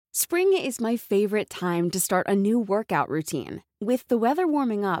Spring is my favorite time to start a new workout routine. With the weather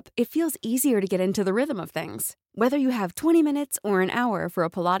warming up, it feels easier to get into the rhythm of things. Whether you have 20 minutes or an hour for a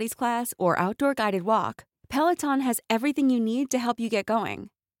Pilates class or outdoor guided walk, Peloton has everything you need to help you get going.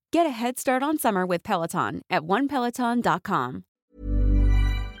 Get a head start on summer with Peloton at onepeloton.com.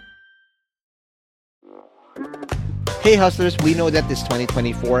 Hey hustlers, we know that this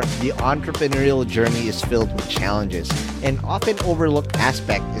 2024, the entrepreneurial journey is filled with challenges. An often overlooked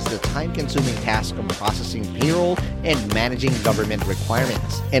aspect is the time-consuming task of processing payroll and managing government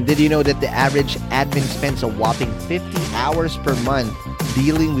requirements. And did you know that the average admin spends a whopping 50 hours per month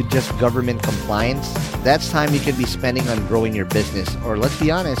dealing with just government compliance? That's time you could be spending on growing your business, or let's be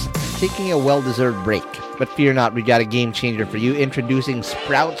honest, taking a well-deserved break. But fear not, we got a game changer for you, introducing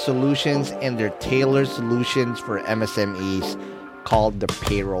Sprout Solutions and their tailored solutions for MSMEs called the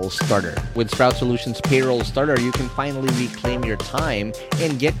Payroll Starter. With Sprout Solutions Payroll Starter, you can finally reclaim your time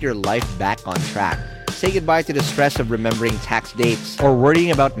and get your life back on track. Say goodbye to the stress of remembering tax dates or worrying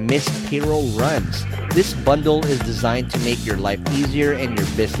about missed payroll runs. This bundle is designed to make your life easier and your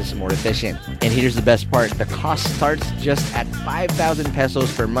business more efficient. And here's the best part. The cost starts just at 5,000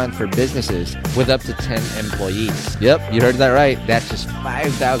 pesos per month for businesses with up to 10 employees. Yep, you heard that right. That's just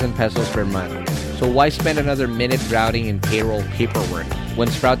 5,000 pesos per month. So why spend another minute drowning in payroll paperwork when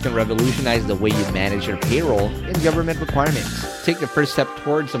Sprout can revolutionize the way you manage your payroll and government requirements? Take the first step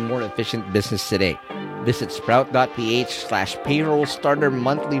towards a more efficient business today. Visit sprout.ph/payroll starter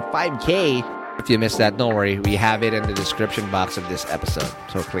monthly 5K. If you missed that, don't worry. We have it in the description box of this episode.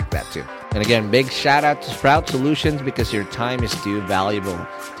 So click that too. And again, big shout out to Sprout Solutions because your time is too valuable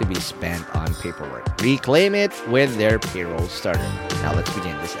to be spent on paperwork. Reclaim it with their payroll starter. Now let's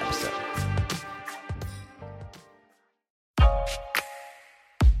begin this episode.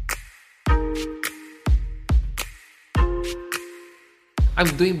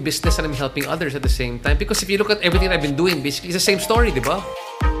 I'm doing business and I'm helping others at the same time. Because if you look at everything I've been doing, basically it's the same story, di ba?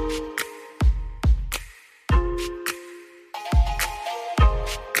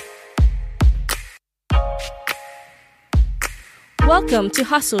 Welcome to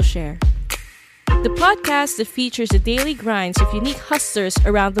Hustle Share, the podcast that features the daily grinds of unique hustlers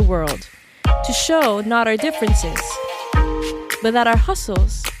around the world to show not our differences, but that our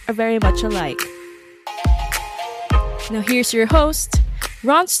hustles are very much alike. Now here's your host,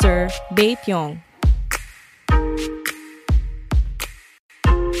 Ronster Bae Pyong.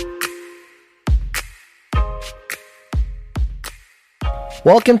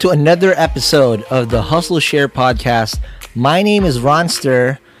 Welcome to another episode of the Hustle Share podcast. My name is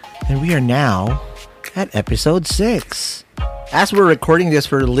Ronster, and we are now at episode 6. As we're recording this,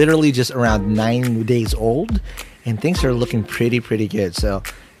 we're literally just around 9 days old, and things are looking pretty good. So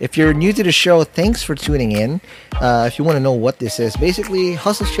if you're new to the show, thanks for tuning in. If you want to know what this is, basically,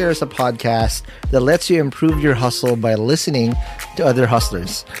 Hustle Share is a podcast that lets you improve your hustle by listening to other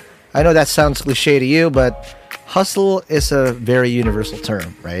hustlers. I know that sounds cliche to you, but hustle is a very universal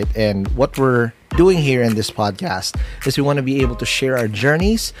term, right? And what we're doing here in this podcast is we want to be able to share our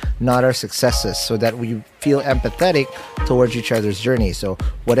journeys, not our successes, so that we feel empathetic towards each other's journey. So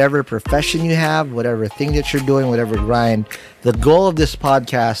whatever profession you have, whatever thing that you're doing, whatever grind, the goal of this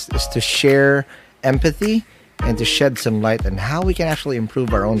podcast is to share empathy and to shed some light on how we can actually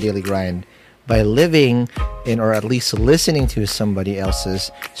improve our own daily grind by living in, or at least listening to, somebody else's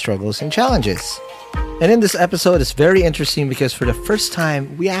struggles and challenges. And in this episode, it's very interesting because for the first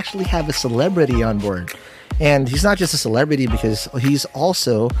time, we actually have a celebrity on board. And he's not just a celebrity because he's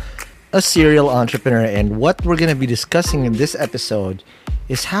also a serial entrepreneur. And what we're going to be discussing in this episode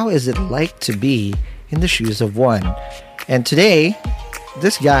is how is it like to be in the shoes of one. And today,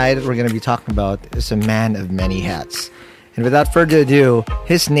 this guy that we're going to be talking about is a man of many hats. And without further ado,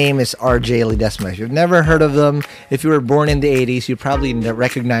 his name is RJ Ledesma. If you've never heard of him, if you were born in the 80s, you probably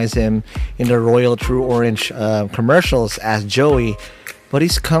recognize him in the Royal True Orange commercials as Joey. But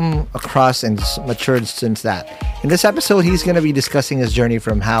he's come across and matured since that. In this episode, he's going to be discussing his journey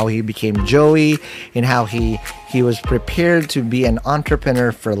from how he became Joey and how he was prepared to be an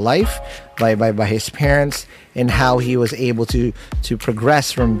entrepreneur for life by his parents, and how he was able to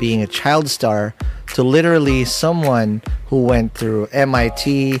progress from being a child star to literally someone who went through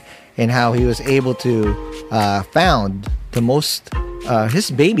MIT, and how he was able to found the most,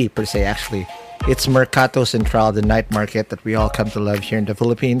 his baby per se actually. It's Mercato Central, the night market that we all come to love here in the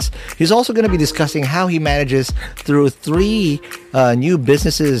Philippines. He's also going to be discussing how he manages through 3 new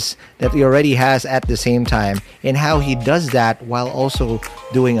businesses that he already has at the same time, and how he does that while also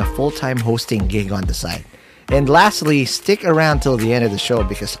doing a full-time hosting gig on the side. And lastly, stick around till the end of the show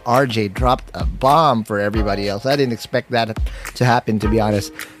because RJ dropped a bomb for everybody else. I didn't expect that to happen, to be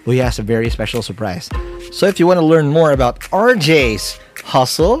honest, but he has a very special surprise. So if you want to learn more about RJ's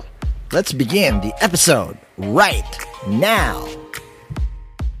hustle, let's begin the episode right now.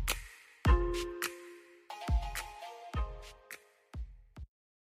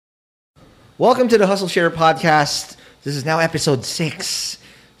 Welcome to the Hustle Share podcast. This is now episode 6.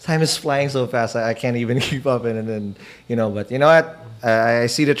 Time is flying so fast, I can't even keep up. And then, but you know what? I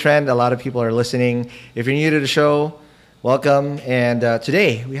see the trend. A lot of people are listening. If you're new to the show, welcome. And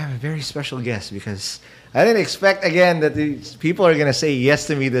today, we have a very special guest because I didn't expect, again, that these people are going to say yes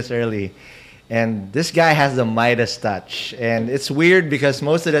to me this early. And this guy has the Midas touch. And it's weird because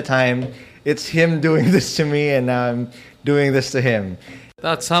most of the time, it's him doing this to me and now I'm doing this to him.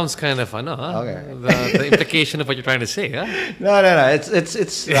 That sounds kind of fun, huh? Okay. The implication of what you're trying to say, huh? No.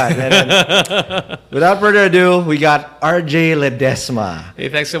 It's right. Without further ado, we got RJ Ledesma. Hey,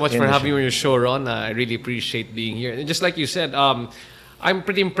 thanks so much for having me on your show, Ron. I really appreciate being here. And just like you said, I'm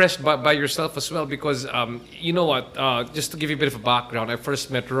pretty impressed by yourself as well because, you know what, just to give you a bit of a background, I first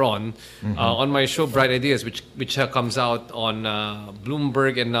met Ron on my show Bright Ideas, which comes out on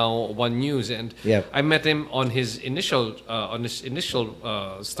Bloomberg and now One News. And I met him on his initial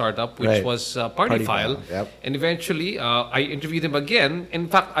startup, which was Party File. Yep. And eventually, I interviewed him again. In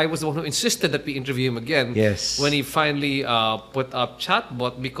fact, I was the one who insisted that we interview him again when he finally put up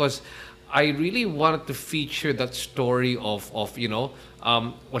Chatbot because I really wanted to feature that story of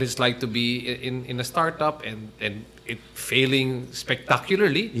what it's like to be in a startup and it failing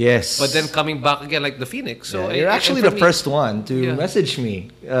spectacularly. Yes. But then coming back again like the Phoenix. So you're actually the first one to message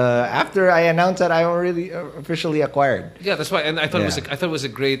me after I announced that I already officially acquired. Yeah, that's why. And I thought it was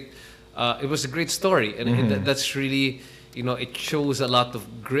a great story, and that's really. It shows a lot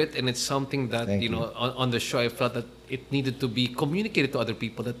of grit, and it's something that on the show I felt that it needed to be communicated to other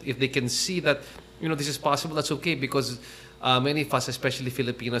people. That if they can see that this is possible, that's okay. Because many of us, especially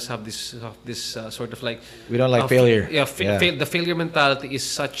Filipinos, have this sort of like we don't like failure. The failure mentality is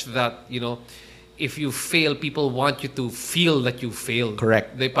such that if you fail, people want you to feel that you failed.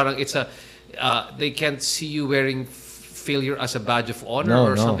 Correct. They can't see you wearing failure as a badge of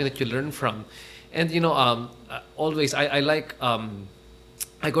honor something that you learn from. And always I like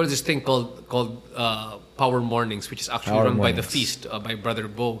I go to this thing called Power Mornings, which is actually run by The Feast by Brother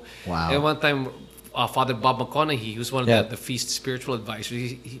Bo. Wow. And one time Father Bob McConaughey, who's one of the Feast spiritual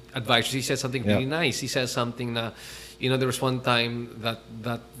advisors, he said something really nice. He said something that there was one time that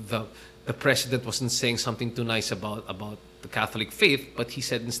the president wasn't saying something too nice about the Catholic faith, but he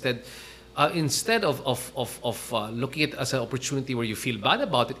said instead of looking at it as an opportunity where you feel bad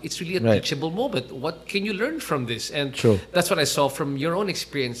about it, it's really a teachable moment. What can you learn from this? And that's what I saw from your own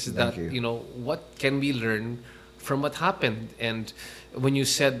experience. That what can we learn from what happened? And when you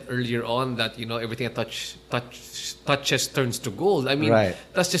said earlier on that everything that touches turns to gold. I mean,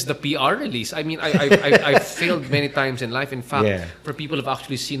 that's just the PR release. I mean, I failed many times in life. In fact, for people who've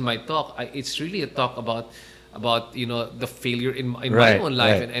actually seen my talk, it's really a talk about the failure in my own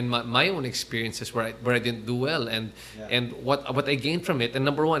life and my own experiences where I didn't do well and what I gained from it. And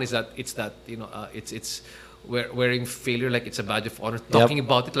number one is that it's wearing failure like it's a badge of honor, talking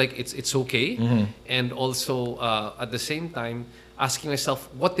about it like it's okay, and also at the same time asking myself,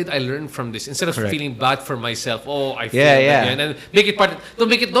 what did I learn from this? Instead of feeling bad for myself, I failed again, and make it part.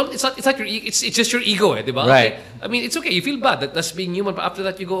 It's not your. It's just your ego, diba? Right. Okay. I mean, it's okay. You feel bad. That's being human. But after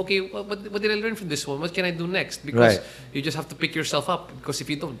that, you go, okay, what did I learn from this one? What can I do next? Because you just have to pick yourself up. Because if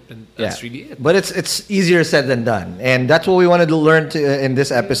you don't, then that's really it. But it's easier said than done, and that's what we wanted to learn in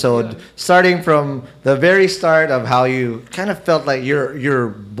this episode, starting from the very start of how you kind of felt like you're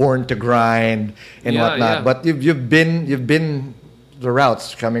born to grind and whatnot. But you've been the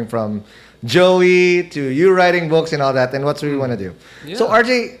routes coming from Joey to you writing books and all that, and what do we want to do? So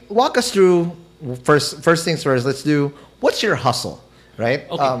RJ, walk us through first things first. Let's do what's your hustle, right?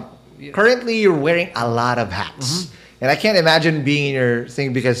 Okay. Currently you're wearing a lot of hats, and I can't imagine being in your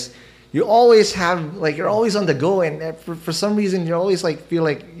thing because you always have you're always on the go, and for some reason you always feel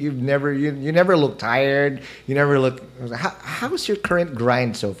like you never look tired, you never look. How's your current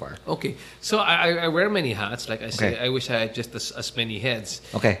grind so far? Okay, so I wear many hats. Like I say, I wish I had just as many heads.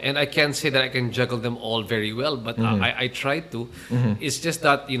 Okay, and I can't say that I can juggle them all very well, but I try to. It's just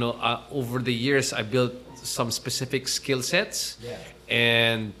that over the years I built some specific skill sets,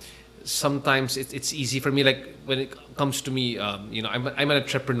 and sometimes it's easy for me. Like when it comes to me, I'm an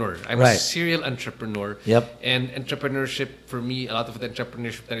entrepreneur. I'm right. a serial entrepreneur. Yep. And entrepreneurship for me, a lot of the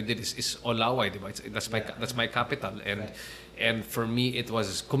entrepreneurship that I did is Olaway, diba? That's my capital, and for me it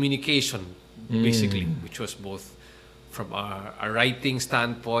was communication basically, which was both from a writing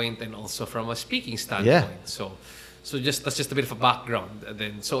standpoint and also from a speaking standpoint. Yeah. So that's just a bit of a background. And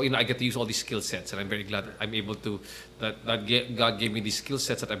then I get to use all these skill sets, and I'm very glad that I'm able to God gave me these skill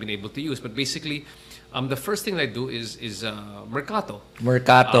sets that I've been able to use. But basically, the first thing that I do is Mercato.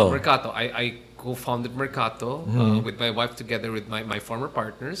 Mercato. I co-founded Mercato with my wife together with my former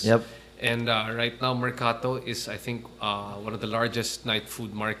partners. Yep. And right now, Mercato is, I think, one of the largest night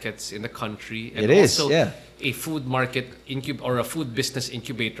food markets in the country. And a food market or a food business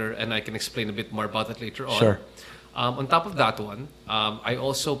incubator, and I can explain a bit more about that later on. Sure. On top of that one, I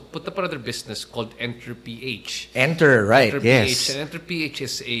also put up another business called Enter PH. Enter, right? Enter yes. PH. And Enter PH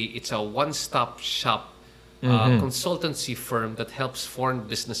is a one-stop shop consultancy firm that helps foreign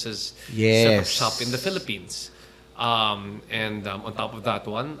businesses set up shop in the Philippines. On top of that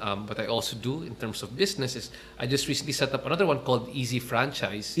one, what I also do in terms of business is I just recently set up another one called Easy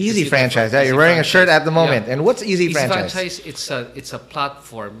Franchise. Easy Franchise. You're wearing a shirt at the moment. Yeah. And what's Easy Franchise? It's a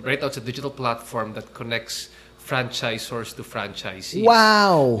platform. Right now, it's a digital platform that connects franchisors to franchisees.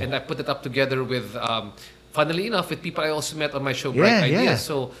 Wow. And I put it up together with, funnily enough, with people I also met on my show, Bright Ideas. Yeah.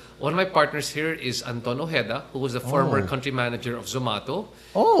 So one of my partners here is Anton Ojeda, who was the former country manager of Zomato.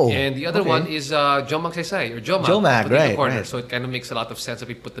 Oh. And the other one is Jomag Saysay, or Jomag. Jomag, right. So it kind of makes a lot of sense that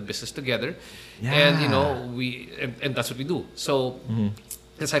we put the business together. Yeah. And and that's what we do. So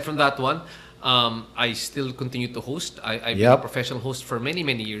aside from that one, I still continue to host. I've been a professional host for many,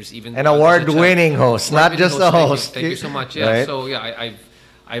 many years. Even an award-winning host, not just a host. Thank you so much. Yeah. Right? So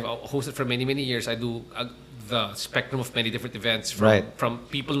I've hosted for many, many years. I do the spectrum of many different events. From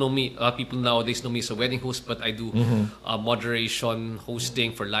people know me. People nowadays know me as a wedding host, but I do moderation,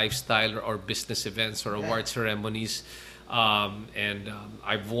 hosting for lifestyle or business events or award ceremonies.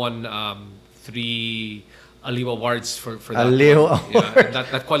 I've won 3 Aliw Awards for that. Aliw Award.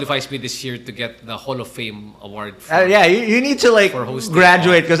 That qualifies me this year to get the Hall of Fame award. You need to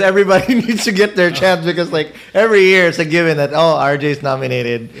graduate because everybody needs to get their chance because every year it's a given that RJ's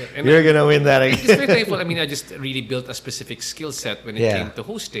nominated. Yeah. You're gonna win that again. I'm just very thankful. I mean, I just really built a specific skill set when it came to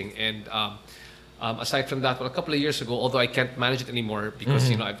hosting, and aside from that, a couple of years ago, although I can't manage it anymore because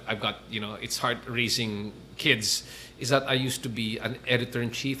I've got it's hard raising kids. Is that I used to be an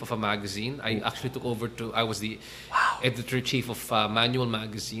editor-in-chief of a magazine. I actually took over I was the editor-in-chief of Manual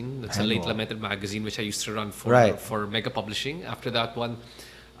Magazine. That's a late lamented magazine which I used to run for Mega Publishing. After that one,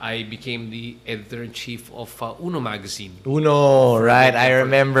 I became the editor-in-chief of Uno Magazine. Uno, right. I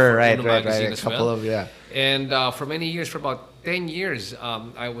remember, right. A couple of, And for many years, for about 10 years,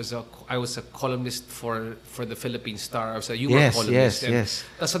 I was a columnist for the Philippine Star. I was a humor columnist. Yes.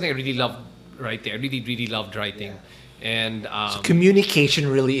 That's something I really loved writing. I really, really loved writing. And so communication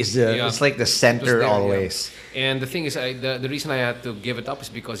really is it's like the center always. Yeah. And the thing is, the reason I had to give it up is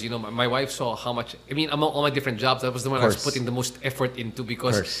because my wife saw how much. I mean, among all my different jobs, that was the one I was putting the most effort into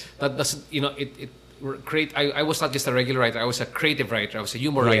because that doesn't it I was not just a regular writer. I was a creative writer. I was a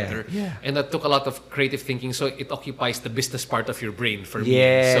humor writer, and that took a lot of creative thinking. So it occupies the business part of your brain for me.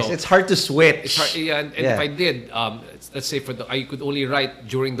 Yes, so it's hard to switch. It's hard, and if I did, let's say I could only write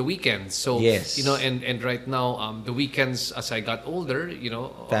during the weekends. So and right now the weekends as I got older,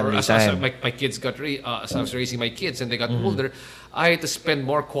 as my kids got as I was raising my kids and they got older, I had to spend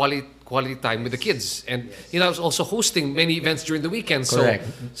more quality time with the kids, and I was also hosting many events during the weekend.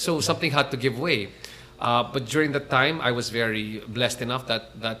 So something had to give way. But during that time, I was very blessed enough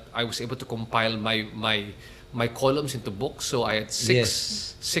that I was able to compile my columns into books. So I had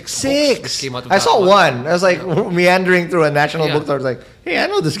six books that came out of I saw one. I was meandering through a national bookstore. I was like, hey, I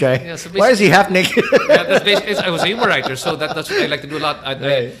know this guy. Yeah, so why is he half naked? I was a humor writer, so that's what I like to do a lot.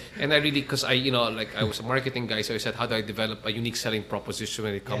 And I really, because I was a marketing guy, so I said, how do I develop a unique selling proposition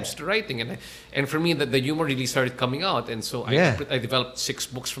when it comes to writing? And for me, the humor really started coming out, and so I developed 6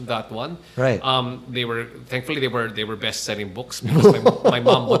 books from that one. Right. Thankfully they were best-selling books because my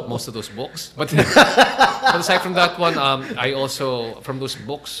mom bought most of those books. But aside from that one, I also from those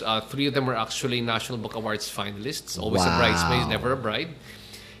books, 3 of them were actually National Book Awards finalists. Always a bridesmaid, never a bride.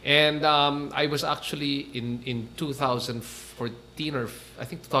 And I was actually in 2014 or I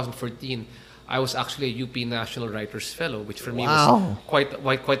think 2014. I was actually a UP National Writers Fellow, which for me was quite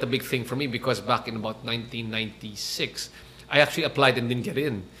a big thing for me because back in about 1996, I actually applied and didn't get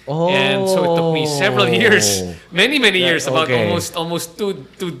in. And so it took me several years, many years, about almost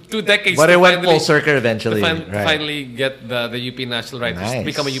two decades. But it went full circle eventually. To finally get the UP National Writers,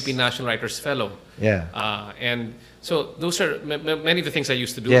 become a UP National Writers Fellow. Yeah. And so those are many of the things I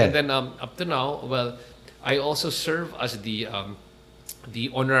used to do. And then up to now, well, I also serve as the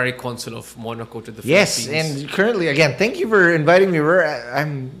honorary consul of Monaco to the Philippines. Yes, and currently, again, thank you for inviting me.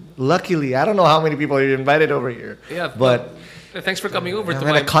 I'm luckily, I don't know how many people you invited over here. Yeah, but thanks for coming over to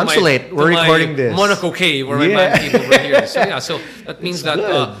my consulate. We're recording this. Monaco Cave, where my man came over here. So that means that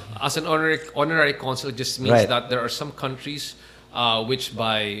as an honorary consul, it just means that there are some countries which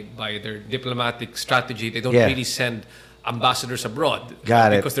by their diplomatic strategy, they don't really send ambassadors abroad.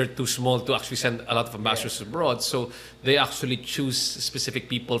 Because they're too small to actually send a lot of ambassadors abroad. So they actually choose specific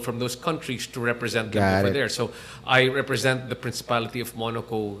people from those countries to represent them over there. So I represent the Principality of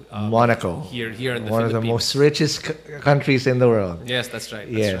Monaco. Here in the Philippines. One of the most richest countries in the world. Yes, that's right.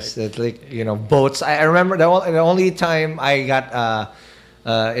 It's like, boats. I remember the only time I got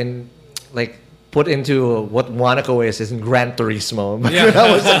put into what Monaco is in Gran Turismo. But when I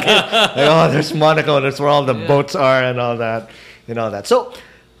was a kid, there's Monaco, that's where all the boats are and all that. So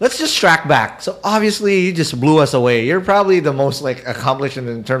let's just track back. So obviously you just blew us away. You're probably the most accomplished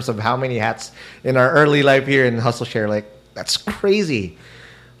in terms of how many hats in our early life here in Hustle Share. That's crazy.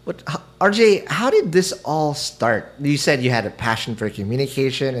 But RJ, how did this all start? You said you had a passion for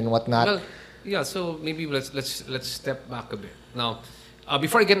communication and whatnot. Well, yeah. So maybe let's step back a bit now.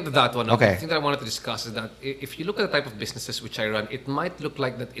 Before I get into that one, the thing that I wanted to discuss is that if you look at the type of businesses which I run, it might look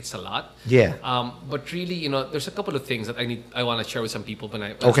like that it's a lot. Yeah. But really, there's a couple of things that I want to share with some people when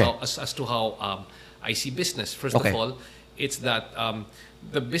as to how I see business. First of all, it's that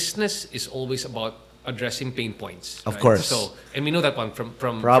the business is always about addressing pain points. Of course. So, and we know that one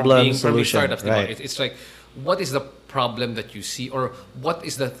from problem being startups. Right. It's like, what is the problem that you see, or what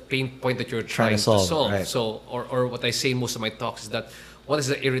is the pain point that you're trying to solve? Right. So, or what I say in most of my talks is that what is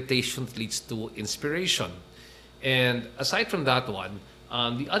the irritation that leads to inspiration? And aside from that one,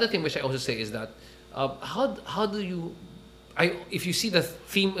 the other thing which I also say is that how do you, if you see the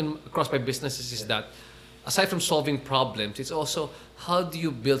theme across my businesses is that aside from solving problems, it's also how do you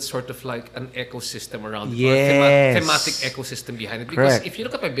build sort of like an ecosystem around it, or a thematic ecosystem behind it? Because if you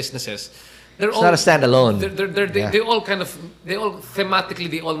look at my businesses, it's not a standalone. They all thematically,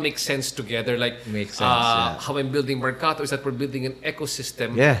 they all make sense together. Makes sense. How I'm building Mercato is that we're building an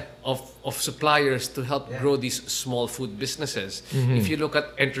ecosystem of suppliers to help grow these small food businesses. Mm-hmm. If you look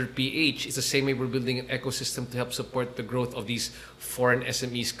at Enter PH, it's the same way we're building an ecosystem to help support the growth of these foreign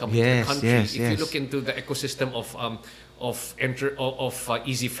SMEs coming to the country. If you look into the ecosystem of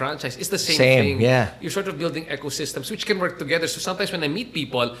Easy Franchise, it's the same thing. Yeah. You're sort of building ecosystems which can work together. So sometimes when I meet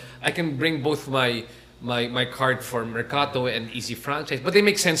people, I can bring both my card for Mercato and Easy Franchise, but they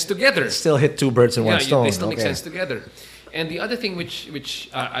make sense together. Still hit two birds in one stone. They still make sense together. And the other thing which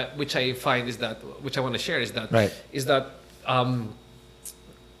I find is that, which I want to share is that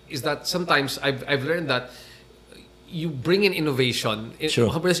sometimes I've learned that you bring in innovation.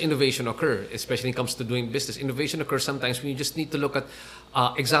 How does innovation occur, especially when it comes to doing business? Innovation occurs sometimes when you just need to look at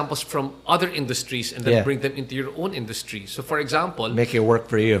examples from other industries and then bring them into your own industry. So, for example, make it work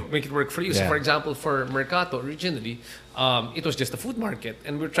for you. So, for example, for Mercato, originally, it was just a food market,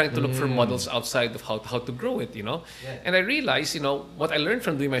 and we're trying to look for models outside of how to grow it, And I realized, what I learned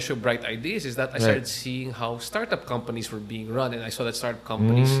from doing my show Bright Ideas is that I started seeing how startup companies were being run, and I saw that startup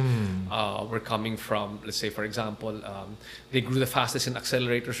companies were coming from, let's say, for example, they grew the fastest in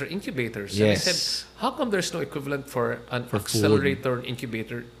accelerators or incubators. And I said, how come there's no equivalent for an accelerator or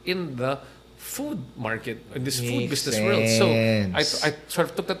incubator in the food market, in this food business world? So I sort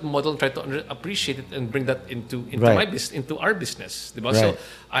of took that model and tried to appreciate it and bring that into my business, into our business. Right. So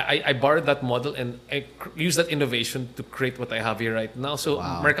I borrowed that model and I used that innovation to create what I have here right now. So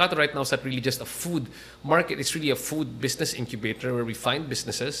Mercato right now is not really just a food market. It's really a food business incubator where we find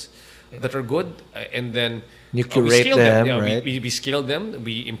businesses that are good, and then you curate them. Right? We scale them,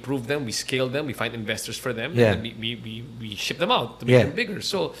 we improve them, we scale them, we find investors for them, and then we ship them out to make them bigger.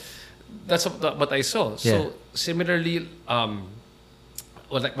 So that's what I saw. So similarly,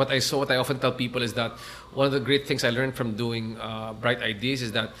 what I often tell people is that one of the great things I learned from doing Bright Ideas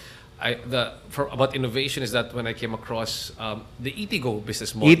is that about innovation is that when I came across the Eatigo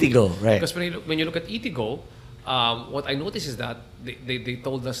business model. Eatigo, right? Because when you look at Eatigo, what I noticed is that they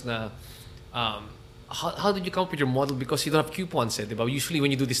told us na how did you come up with your model, because you don't have coupons, usually when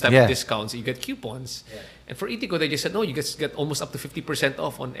you do this type of discounts you get coupons, and for Eatigo they just said no, you get almost up to 50%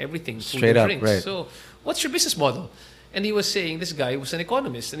 off on everything, straight up, drinks. right? So what's your business model? And he was saying, this guy was an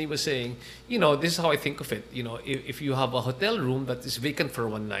economist, and he was saying, this is how I think of it. If you have a hotel room that is vacant for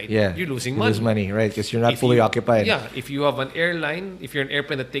one night, you're losing money. You lose money, right? Because you're not fully occupied. Yeah. If you have an airline, if you're an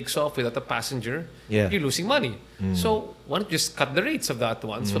airplane that takes off without a passenger, you're losing money. So why don't you just cut the rates of that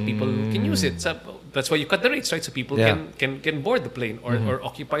one so people can use it? So that's why you cut the rates, right? So people can board the plane or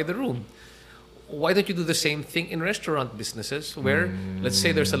occupy the room. Why don't you do the same thing in restaurant businesses where, let's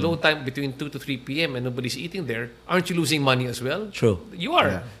say there's a low time between 2 to 3 p.m. and nobody's eating there? Aren't you losing money as well? True. You are.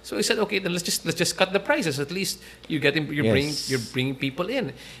 Yeah. So he said, okay, then let's just cut the prices. At least you're bringing people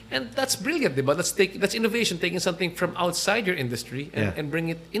in, and that's brilliant, diba? That's innovation, taking something from outside your industry and bring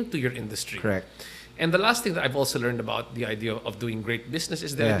it into your industry. Correct. And the last thing that I've also learned about the idea of doing great business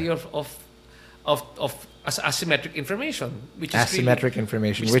is the idea of asymmetric information, which is asymmetric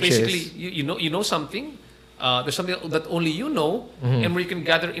information, which basically is you know something. There's something that only you know, and where you can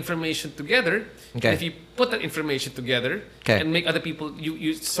gather information together. Okay. And if you put that information together and make other people,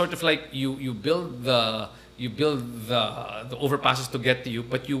 you sort of like you build the overpasses to get to you,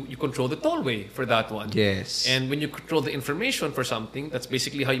 but you control the tollway for that one. Yes. And when you control the information for something, that's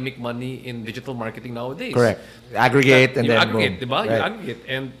basically how you make money in digital marketing nowadays. Correct. Aggregate and you then aggregate, boom. diba? Right. You aggregate,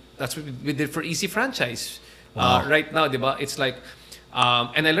 and that's what we did for Easy Franchise. Right now, diba? It's like,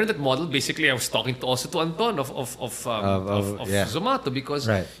 and I learned that model. Basically, I was talking to Anton of Zomato because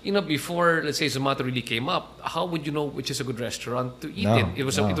before, let's say, Zomato really came up, how would you know which is a good restaurant to eat in? It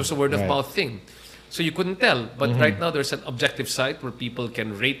was a word of mouth thing, so you couldn't tell. But right now, there's an objective site where people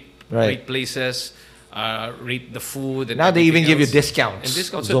can rate places. Rate the food, and now they even give you discounts. And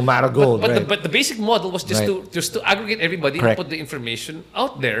discounts. Zomato Gold. But the basic model was just to aggregate everybody and put the information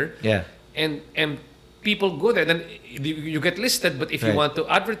out there. Yeah. And people go there. Then you get listed. But if you want to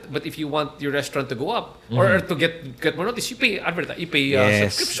but if you want your restaurant to go up or to get more notice, you pay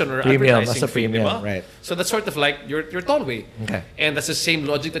subscription or premium, advertising fee, premium, diba? right? So that's sort of like your tollway. Okay. And that's the same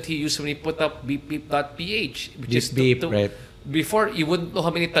logic that he used when he put up beep.ph, which is right. Before, you wouldn't know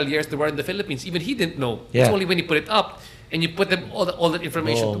how many talyeres there were in the Philippines. Even he didn't know. Yeah. It's only when he put it up and you put them all that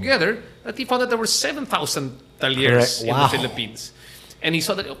information together that he found that there were 7,000 talyeres in the Philippines. And he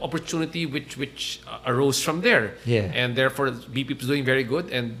saw that opportunity which arose from there. Yeah. And therefore, BP was doing very good.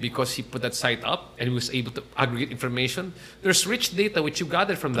 And because he put that site up and he was able to aggregate information, there's rich data which you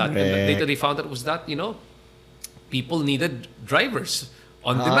gathered from that. And the data they found out was that, people needed drivers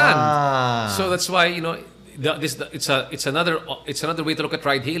on demand. So that's why, it's another way to look at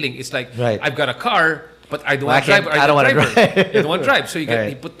ride hailing. It's like I've got a car, but I don't want to drive. I don't want to drive. I don't want to drive. So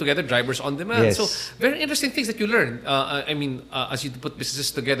you put together drivers on demand. Yes. So very interesting things that you learn. As you put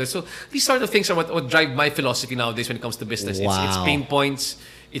businesses together. So these sort of things are what drive my philosophy nowadays when it comes to business. Wow. It's pain points.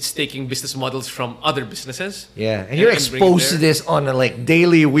 It's taking business models from other businesses. Yeah, and you're exposed to this on a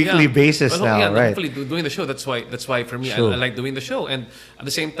daily, weekly basis now, right? Hopefully doing the show. That's why for me I like doing the show. And at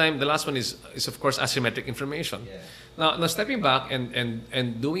the same time, the last one is of course asymmetric information. Yeah. Now stepping back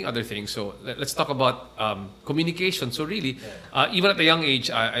and doing other things. So let's talk about communication. So really, even at a young age,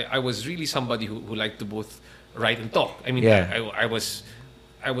 I was really somebody who liked to both write and talk. I mean,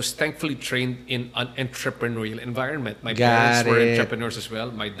 I was thankfully trained in an entrepreneurial environment. My parents were entrepreneurs as well.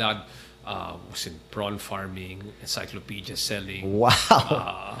 My dad was in prawn farming, encyclopedia selling.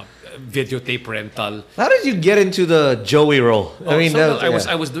 Wow. Videotape rental. How did you get into the Joey role?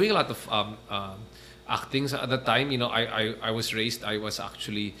 I was doing a lot of acting at the time. I was raised. I was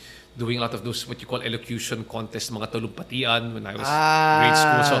actually doing a lot of those what you call elocution contests, mga talumpatian when I was grade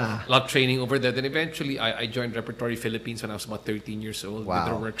school. So a lot of training over there. Then eventually I joined Repertory Philippines when I was about 13 years old with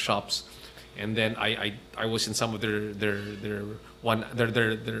their workshops. And then I was in some of their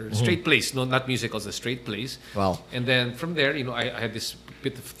straight plays, no, not musicals, the straight plays. Wow. And then from there, I had this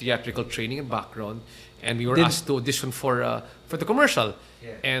bit of theatrical training and background, and we were asked to audition for the commercial.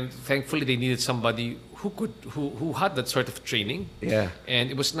 Yeah. And thankfully, they needed somebody who had that sort of training. Yeah.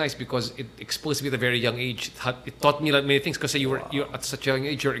 And it was nice because it exposed me at a very young age. It taught me many things because you're at such a young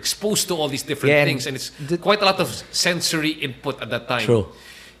age, you're exposed to all these different things, and it's quite a lot of sensory input at that time. True.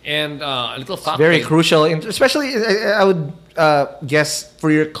 And a little fact. Very crucial, especially I would guess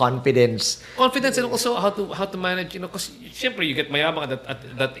for your confidence. Confidence and also how to manage, because simply you get mayabang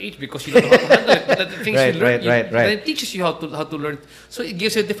at that age because you don't know how to handle it. But the things you learn, then it teaches you how to learn. So it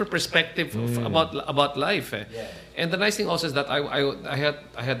gives you a different perspective about life. Yeah. And the nice thing also is that I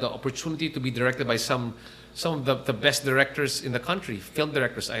had the opportunity to be directed by some of the best directors in the country, film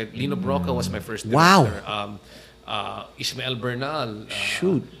directors. Lino Broca was my first director. Wow. Ismael Bernal.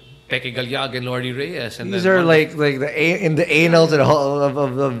 Shoot. Peke Gallag and Lordy Reyes. And these are like in the annals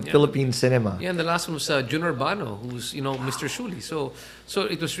of Philippine cinema. Yeah, and the last one was Jun Urbano, who's Mr. Shuli. So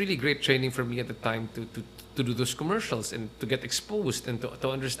it was really great training for me at the time to do those commercials and to get exposed and to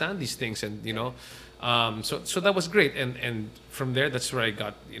understand these things, and so that was great. And from there, that's where I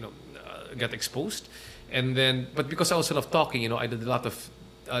got got exposed. And then, but because I also love talking, I did a lot of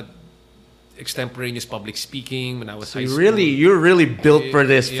extemporaneous public speaking when I was high school. You're really built for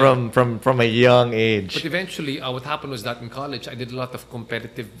this from a young age. But eventually, what happened was that in college, I did a lot of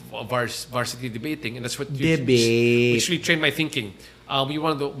competitive varsity debating, and that's what which really trained my thinking. We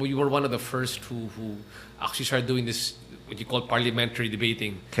were one of the first who actually started doing this, what you call parliamentary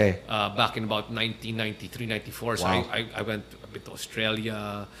debating. Okay. Back in about 1993, 94. So wow. I went a bit to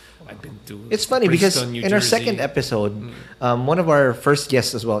Australia. I've been to It's funny Princeton, because New in our Jersey. second episode, one of our first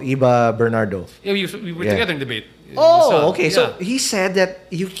guests as well, Iba Bernardo. Yeah, we were together in debate. Oh, okay. Yeah. So he said that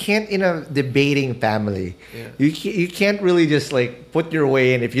you can't, in a debating family, you can't really just like put your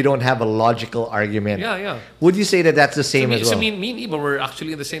way in if you don't have a logical argument. Yeah. Would you say that that's the same as well? So me and Iba were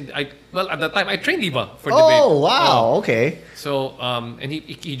actually in the same. At that time I trained Iba for debate. Oh wow, okay. So and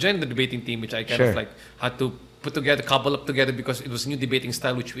he joined the debating team, which I kind of like had to couple up together because it was a new debating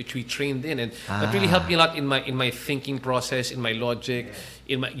style which we trained in, and that really helped me a lot in my thinking process, in my logic,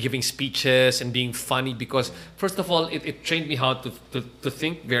 in my giving speeches and being funny, because first of all it trained me how to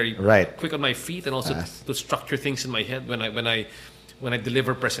think very quick on my feet, and also to structure things in my head when I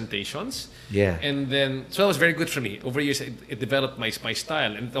deliver presentations. Yeah. And then, so that was very good for me. Over years, it developed my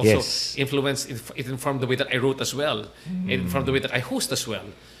style, and also it informed the way that I wrote as well. It informed the way that I host as well.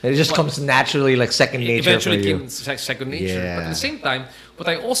 It just comes naturally, like second nature eventually for you. Came second nature. Yeah. But at the same time, what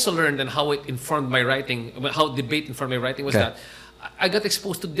I also learned and how it informed my writing, how debate informed my writing was that I got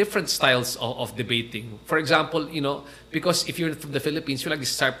exposed to different styles of debating. For example, because if you're from the Philippines, you like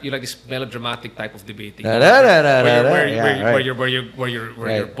this melodramatic type of debating, where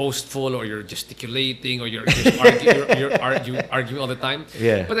you're boastful, or you're gesticulating, or you're arguing all the time.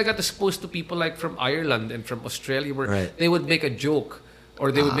 Yeah. But I got exposed to people like from Ireland and from Australia, where they would make a joke, or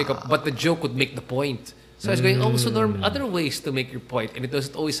they would but the joke would make the point. So I was going, so there are other ways to make your point, and it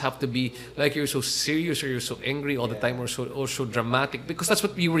doesn't always have to be like you're so serious or you're so angry all the time, or so dramatic, because that's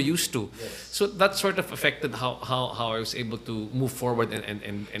what we were used to. Yes. So that sort of affected how I was able to move forward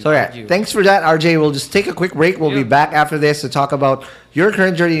and so argue. Thanks for that, RJ. We'll just take a quick break. We'll be back after this to talk about your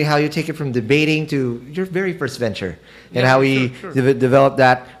current journey, how you take it from debating to your very first venture, and how we developed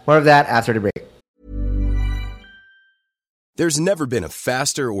that. More of that after the break. There's never been a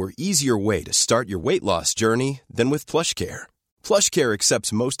faster or easier way to start your weight loss journey than with PlushCare. PlushCare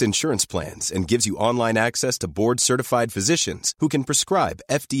accepts most insurance plans and gives you online access to board-certified physicians who can prescribe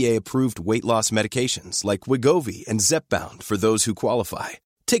FDA-approved weight loss medications like Wegovy and Zepbound for those who qualify.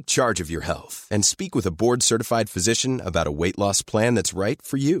 Take charge of your health and speak with a board-certified physician about a weight loss plan that's right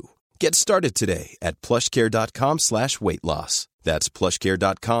for you. Get started today at plushcare.com/weight-loss. That's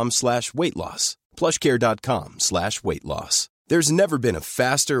plushcare.com/weight-loss. plushcare.com/weight-loss. There's never been a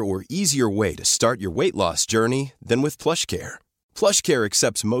faster or easier way to start your weight loss journey than with PlushCare. PlushCare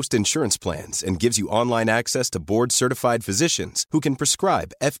accepts most insurance plans and gives you online access to board-certified physicians who can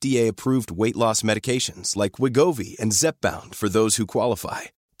prescribe FDA-approved weight loss medications like Wegovy and Zepbound for those who qualify.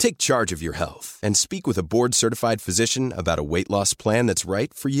 Take charge of your health and speak with a board-certified physician about a weight loss plan that's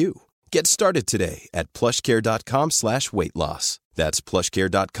right for you. Get started today at plushcare.com/weight-loss. That's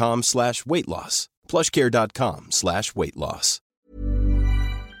plushcare.com/weight-loss. plushcare.com/weight-loss.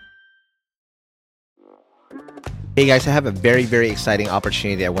 Hey guys, I have a very, very exciting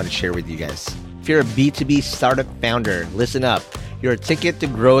opportunity I want to share with you guys. If you're a B2B startup founder, listen up. Your ticket to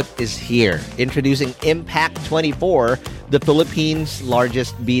growth is here. Introducing Impact 24, the Philippines'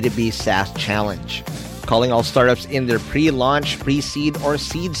 largest B2B SaaS challenge. Calling all startups in their pre-launch, pre-seed, or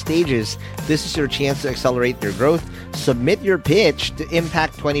seed stages, this is your chance to accelerate your growth. Submit your pitch to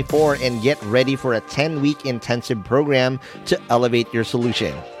Impact 24 and get ready for a 10-week intensive program to elevate your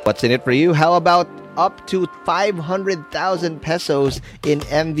solution. What's in it for you? How about up to 500,000 pesos in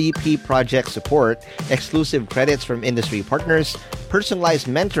MVP project support, exclusive credits from industry partners, personalized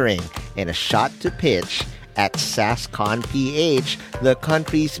mentoring, and a shot to pitch at SaaSCon PH, the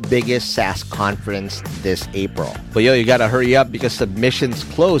country's biggest SaaS conference this April. But you gotta hurry up because submissions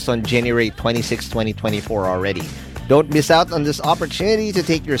close on January 26, 2024 already. Don't miss out on this opportunity to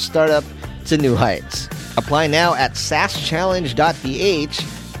take your startup to new heights. Apply now at SaaSchallenge.ph.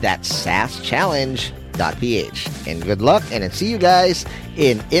 That's SaaSchallenge.ph. And good luck, and I'll see you guys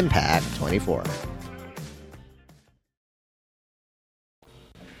in Impact 24.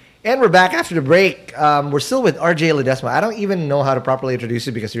 And we're back after the break. We're still with RJ Ledesma. I don't even know how to properly introduce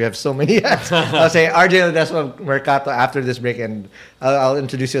you because we have so many. I'll say RJ Ledesma Mercato after this break, and I'll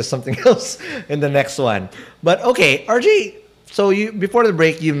introduce you as something else in the next one. But okay, RJ. So you before the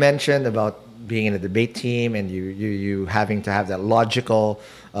break, you mentioned about being in a debate team and you having to have that logical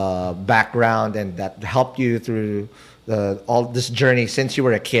background, and that helped you through all this journey since you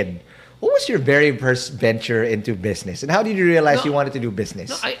were a kid. What was your very first venture into business, and how did you realize you wanted to do business?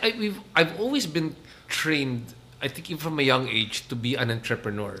 No, I've always been trained, I think even from a young age, to be an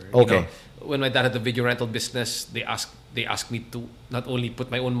entrepreneur. Okay. You know, when my dad had the video rental business, they asked me to not only put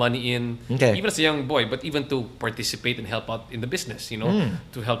my own money in, even as a young boy, but even to participate and help out in the business. You know,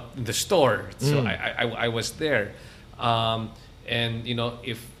 to help in the store. So I was there, and you know,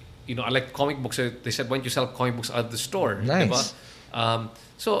 if you know, I like comic books. So they said, why don't you sell comic books out of the store? Nice.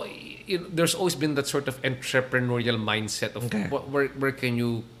 So there's always been that sort of entrepreneurial mindset of where can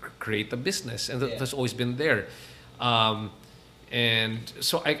you create a business, and that's always been there. And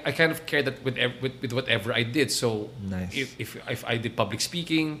so I kind of carried that with whatever I did. So if I did public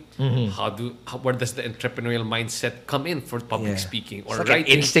speaking, where does the entrepreneurial mindset come in for public speaking or it's like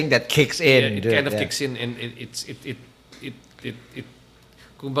writing? an instinct that kicks in. It kind of kicks in, and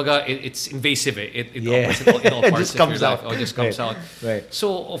kumbaga, it's invasive. It operates in all parts of your life. It just comes out. Right.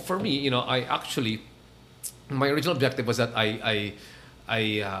 So for me, you know, I actually, my original objective was that I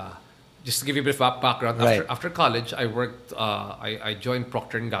just to give you a bit of background. After college, I worked. I joined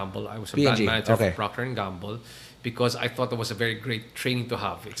Procter & Gamble. I was a brand manager for Procter & Gamble because I thought that was a very great training to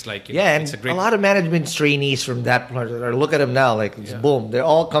have. It's like it's a lot of management trainees from that part. Or look at them now, like boom, they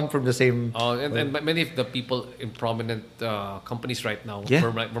all come from the same. And many of the people in prominent companies right now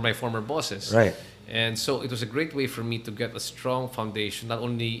were my former bosses. Right. And so it was a great way for me to get a strong foundation, not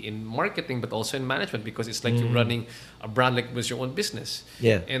only in marketing but also in management, because it's like you're running a brand like it was your own business.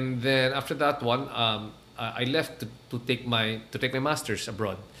 Yeah. And then after that one, I left to take my master's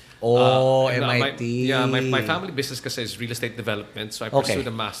abroad. MIT. My family business kasi is real estate development, so I pursued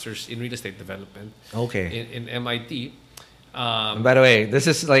a master's in real estate development. In MIT. And by the way, this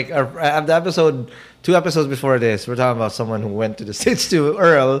is like the episode. 2 episodes before this, we're talking about someone who went to the States to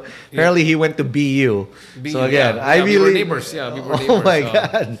Earl. Apparently, he went to BU. So again, we were neighbors. Yeah, we were neighbors. Oh my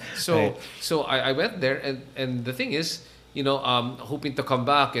God! So I went there, and the thing is, you know, hoping to come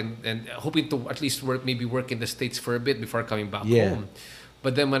back and hoping to at least work in the States for a bit before coming back home.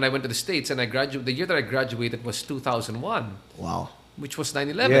 But then when I went to the States and the year that I graduated was 2001. Wow. Which was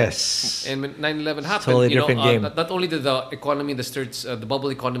 9/11. Yes. And when 9/11 happened, totally different game. Not only did the economy in the States, the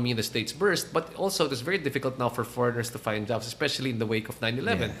bubble economy in the States burst, but also it was very difficult now for foreigners to find jobs, especially in the wake of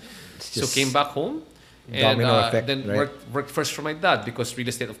 9/11. So came back home and then worked first for my dad, because real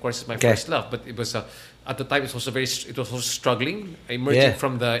estate, of course, is my first love. But it was at the time it was also struggling, emerging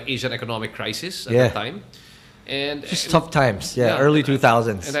from the Asian economic crisis at the time. And just tough times, early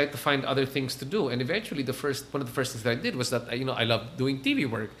 2000s. And I had to find other things to do. And eventually, one of the first things that I did was that I love doing TV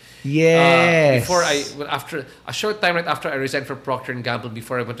work. Yes. After a short time right after I resigned from Procter & Gamble,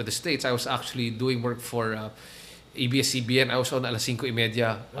 before I went to the States, I was actually doing work for ABS-CBN. I was on Alas 5:30.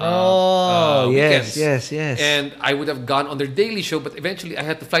 Yes. And I would have gone on their daily show, but eventually I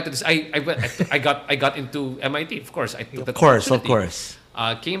had to fly to this. I got into MIT, of course. I took that opportunity. Of course.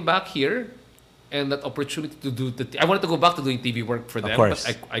 Came back here. And that opportunity to do I wanted to go back to doing TV work for them,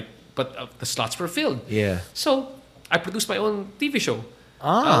 but the slots were filled. Yeah. So I produced my own TV show,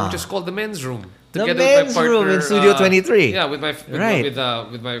 which is called The Men's Room. The Men's Room in Studio 23. Yeah, with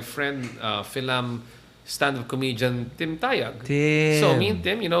my friend Philam stand-up comedian Tim Tayag. So me and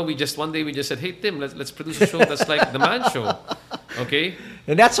Tim, one day we just said, hey Tim, let's produce a show that's like The Man Show. Okay.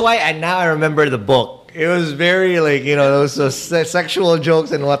 And that's why I remember the book. It was very those sexual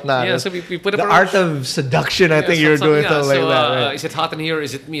jokes and whatnot. Yeah, so we put the art of seduction. I think you were doing something like that. Right? Is it hot in here or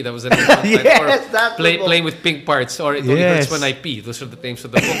is it me? That was the name. Playing with pink parts, or it only hurts when I pee. Those are the names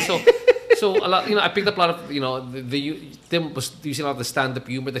of the book. So a lot, I picked up a lot of, Tim was using a lot of the stand-up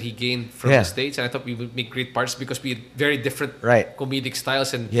humor that he gained from the States, and I thought we would make great parts because we had very different comedic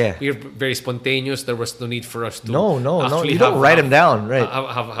styles, and we were very spontaneous. There was no need for us to you don't write them down, right?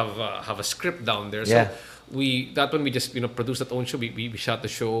 Have a script down there. So when we just produced that own show. We shot the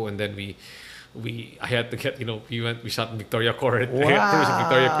show, and then I had to get we shot in Victoria Court.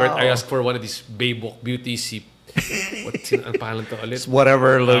 Wow. I asked for one of these Baybok beauty what's ang pangalan to ulit?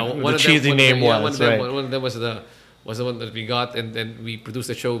 Whatever the cheesy name was. One of them was was the one that we got, and then we produced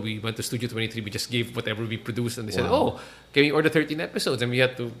the show. We went to Studio 23. We just gave whatever we produced, and they said, "Oh, can we order 13 episodes?" And we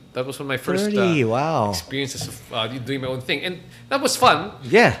had to. That was one of my first experiences of doing my own thing, and that was fun.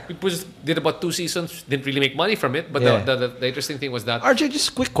 Yeah, we just did about 2 seasons. Didn't really make money from it, but the interesting thing was that. RJ, just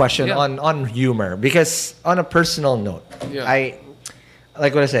a quick question on humor, because on a personal note, I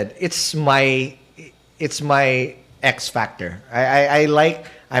like what I said. It's my X factor.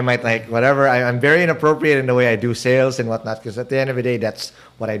 I might like whatever. I'm very inappropriate in the way I do sales and whatnot, because at the end of the day, that's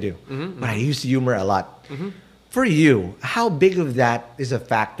what I do. But I use humor a lot. For you, how big of that is a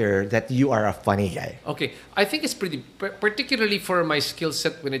factor that you are a funny guy? Okay, I think it's pretty, particularly for my skill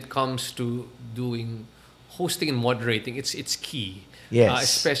set when it comes to doing hosting and moderating. It's key. Yes.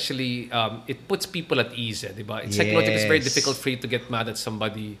 Especially, it puts people at ease. Diba? It's psychologically, it's very difficult for you to get mad at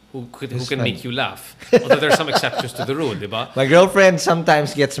somebody who can make you laugh. Although there are some exceptions to the rule, diba? My girlfriend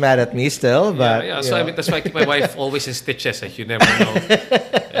sometimes gets mad at me still, but So I mean, that's why I keep my wife always in stitches. Like, you never know.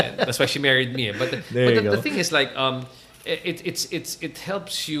 And that's why she married me. But the thing is, like, it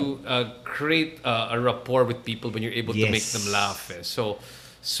helps you create a rapport with people when you're able to make them laugh. So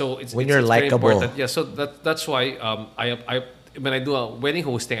when you're likable. Yeah. So that's why I when I do a wedding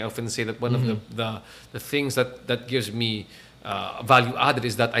hosting, I often say that one of the things that gives me value added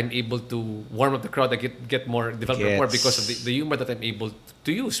is that I'm able to warm up the crowd. I get more develop rapport because of the humor that I'm able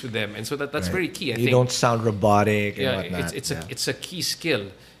to use with them, and so that's very key. I think you don't sound robotic. And whatnot. It's a key skill.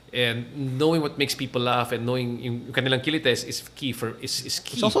 And knowing what makes people laugh and knowing yung kanilang kilites is key.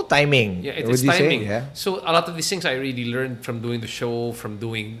 It's also timing. Yeah, it's timing. So a lot of these things I really learned from doing the show, from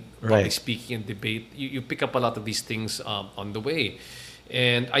doing public speaking and debate. You pick up a lot of these things on the way.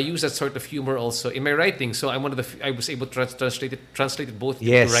 And I use that sort of humor also in my writing. So I'm one of the I was able to translate it both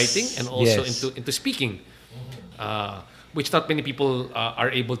into writing and also into speaking, which not many people are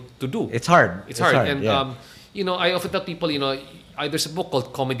able to do. It's hard. It's hard. And I often tell people, there's a book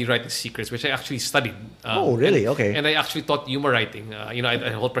called Comedy Writing Secrets, which I actually studied. Oh, really? Okay. And I actually taught humor writing. I had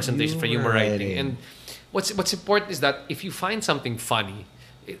a whole presentation for humor writing. And what's important is that if you find something funny,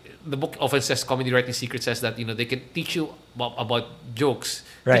 the book often says, Comedy Writing Secrets says that they can teach you about jokes.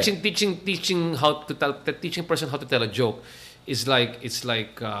 Right. Teaching a person how to tell a joke is like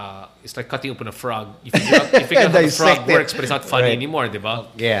cutting open a frog. You figure out how the frog works, but it's not funny anymore, diba?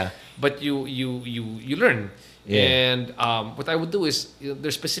 Yeah. But you learn. Yeah. And what I would do is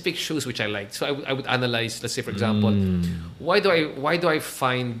there's specific shows which I like. So I would analyze. Let's say, for example, why do I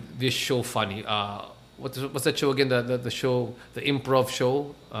find this show funny? What's that show again? The show, the improv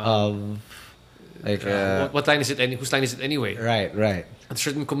show. What line is it? Whose line is it anyway? Right. There's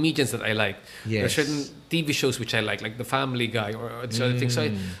certain comedians that I like. Yes. There's certain TV shows which I like The Family Guy or other things. So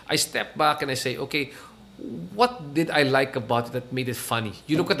I step back and I say, okay, what did I like about it that made it funny?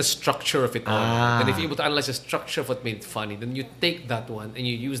 You look at the structure of it all. And if you're able to analyze the structure of what made it funny, then you take that one and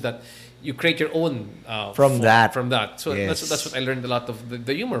you use that. You create your own from that. So that's what I learned a lot of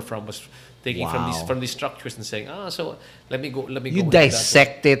the humor from, was taking from these structures and saying, so let me go. You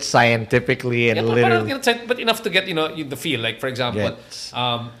dissect it scientifically and literally. But enough to get the feel. Like, for example,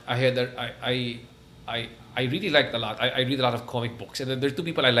 I had I really liked a lot. I read a lot of comic books, and then there are two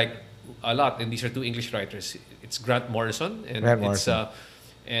people I like a lot, and these are two English writers. It's Grant Morrison and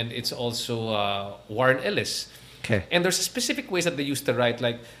it's also Warren Ellis. Okay. And there's specific ways that they used to write,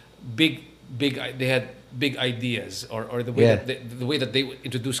 like big. They had big ideas, or the way that they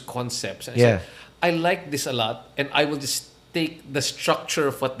introduce concepts. And I like this a lot, and I will just take the structure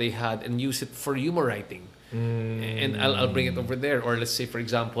of what they had and use it for humor writing, and I'll bring it over there. Or let's say, for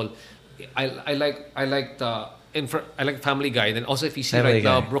example, I like Family Guy. Then also, if you see right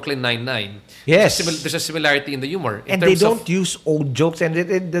now Brooklyn Nine-Nine, there's a similarity in the humor. And they don't use old jokes. And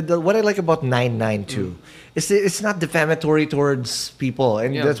what I like about 9-9 too, is it's not defamatory towards people,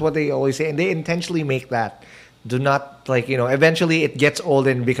 and that's what they always say. And they intentionally make that. Do not eventually it gets old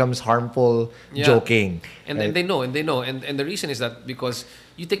and becomes harmful joking. And they know. And the reason is that because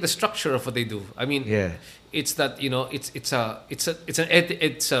you take the structure of what they do. I mean, it's that it's an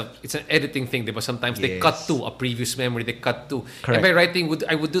editing thing. But sometimes they cut to a previous memory. They cut to. And by writing,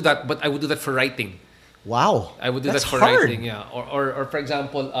 I would do that, but I would do that for writing. Wow, I would do that for writing. Yeah, or for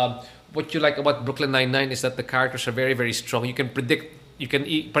example, what you like about Brooklyn Nine-Nine is that the characters are very, very strong. You can predict. You can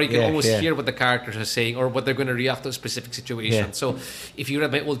almost hear what the characters are saying or what they're going to react to a specific situation. Yeah. So if you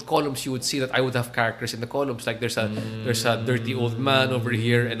read my old columns, you would see that I would have characters in the columns. Like there's a dirty old man over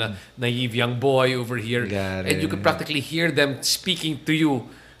here and a naive young boy over here. And you could practically hear them speaking to you.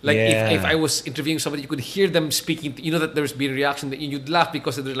 Like if I was interviewing somebody, you could hear them speaking. That there's be a reaction that you'd laugh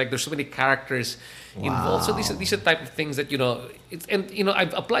because there's so many characters involved. So these are the type of things that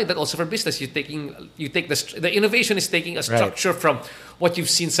I've applied that also for business. You take the innovation is taking a structure from what you've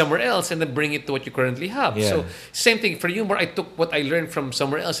seen somewhere else and then bring it to what you currently have. Yeah. So same thing for humor. I took what I learned from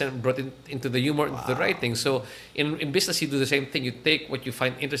somewhere else and brought it into the humor, into the writing. So in business, you do the same thing. You take what you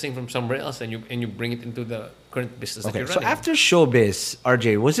find interesting from somewhere else and you bring it into the current business that you're running. So after showbiz,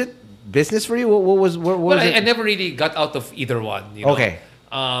 RJ, was it business for you? What was it? I never really got out of either one. Okay.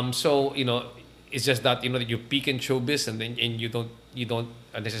 So it's just that that you peak in showbiz and you don't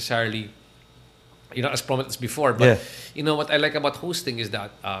necessarily as prominent as before. But what I like about hosting is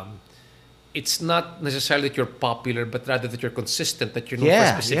that it's not necessarily that you're popular, but rather that you're consistent, that you're known for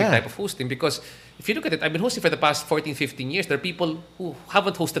a specific type of hosting. Because if you look at it, I've been hosting for the past 14, 15 years. There are people who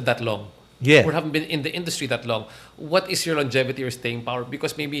haven't hosted that long. Or haven't been in the industry that long. What is your longevity or staying power?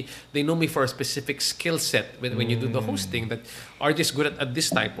 Because maybe they know me for a specific skill set when you do the hosting, that RJ is good at this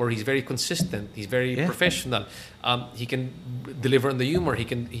type, or he's very consistent, he's very professional. He can deliver on the humor.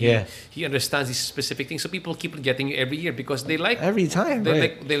 He understands these specific things. So people keep getting you every year because they like every time.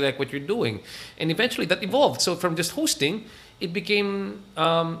 They like what you're doing, and eventually that evolved. So from just hosting, it became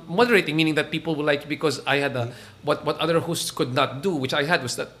moderating, meaning that people will like, because I had what other hosts could not do, which I had,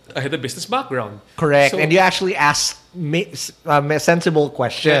 was that I had a business background. Correct. So, and you actually ask sensible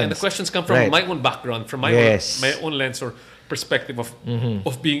questions. And the questions come from my own background, from my own lens or perspective of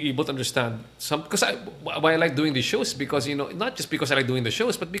being able to understand some. Because why I like doing these shows, because not just because I like doing the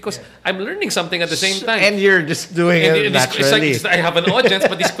shows, but because I'm learning something at the same time. And you're just doing it naturally. It's like I have an audience,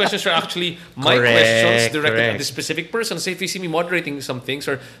 but these questions are actually my questions directed at this specific person. So if you see me moderating some things,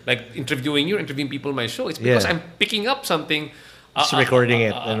 or like interviewing people on my show, it's because I'm picking up something. Just recording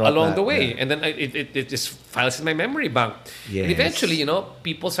it along the way, and then it just files in my memory bank. Yes. And eventually,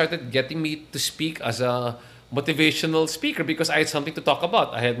 people started getting me to speak as a motivational speaker because I had something to talk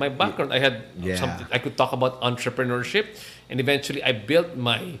about. I had my background. I had something I could talk about entrepreneurship, and eventually I built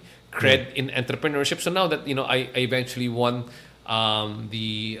my cred in entrepreneurship. So now that I eventually won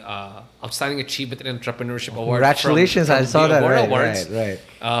the Outstanding Achievement in Entrepreneurship Award. Congratulations! From I saw that. Awards, right.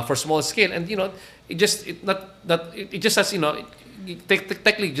 For small scale, and it just has it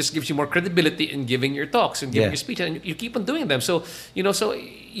technically just gives you more credibility in giving your talks and giving your speech, and you keep on doing them. So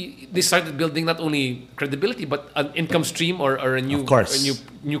they started building not only credibility but an income stream or a new career.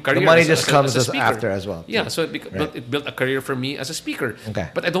 The money just comes after as well. Yeah, so it built a career for me as a speaker. Okay.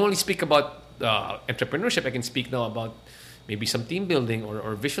 But I don't only speak about entrepreneurship. I can speak now about maybe some team building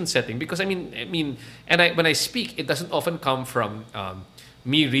or vision setting, because when I speak, it doesn't often come from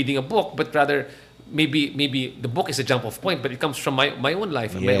me reading a book, but rather maybe the book is a jump off point, but it comes from my own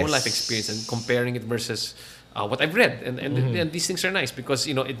life and my own life experience, and comparing it versus what I've read, and these things are nice because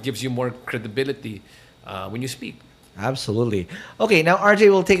it gives you more credibility when you speak. Absolutely. Okay, now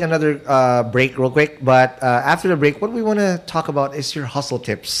RJ will take another break real quick, but after the break, what we want to talk about is your hustle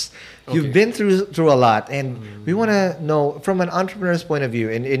tips. Okay. You've been through a lot, and we want to know from an entrepreneur's point of view,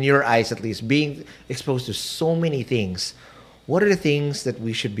 in your eyes at least, being exposed to so many things, what are the things that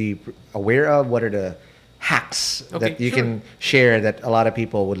we should be aware of? What are the hacks that you can share that a lot of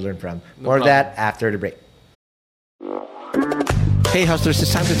people would learn from? More of that after the break. Hey hustlers,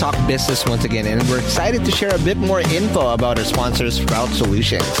 it's time to talk business once again, and we're excited to share a bit more info about our sponsor, Sprout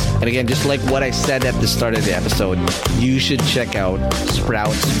Solutions. And again, just like what I said at the start of the episode, you should check out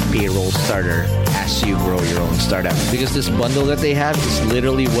Sprout's Payroll Starter as you grow your own startup, because this bundle that they have is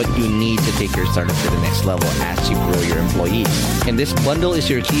literally what you need to take your startup to the next level as you grow your employees. And this bundle is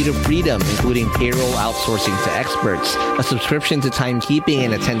your key to freedom, including payroll outsourcing to experts, a subscription to timekeeping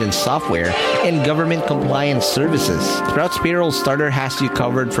and attendance software, and government compliance services. Sprout's Payroll Starter has you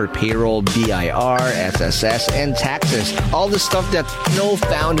covered for payroll, BIR, SSS, and taxes. All the stuff that no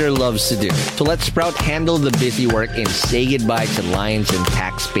founder loves to do. So let Sprout handle the busy work and say goodbye to lines and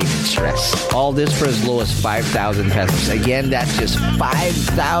tax payment stress. All this for as low as 5,000 pesos. Again, that's just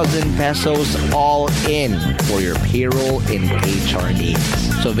 5,000 pesos all in for your payroll and HR needs.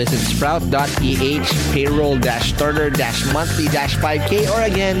 So visit sprout.ph payroll-starter-monthly-5K, or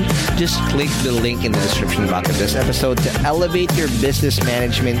again, just click the link in the description box of this episode to elevate your business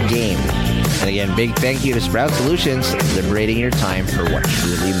management game. And again, big thank you to Sprout Solutions, liberating your time for what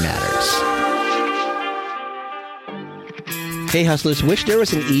truly matters. Hey hustlers, wish there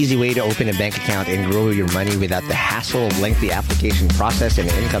was an easy way to open a bank account and grow your money without the hassle of lengthy application process and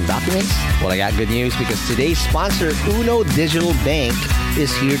income documents? Well, I got good news, because today's sponsor, Uno Digital Bank,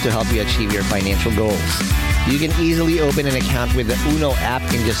 is here to help you achieve your financial goals. You can easily open an account with the Uno app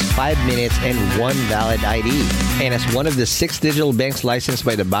in just 5 minutes and one valid ID. And as one of the 6 digital banks licensed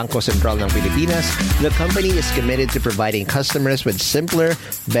by the Bangko Sentral ng Pilipinas, the company is committed to providing customers with simpler,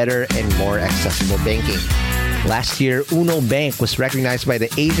 better, and more accessible banking. Last year, Uno Bank was recognized by the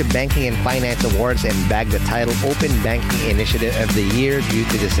Asia Banking and Finance Awards and bagged the title Open Banking Initiative of the Year due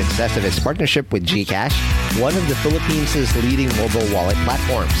to the success of its partnership with GCash, one of the Philippines' leading mobile wallet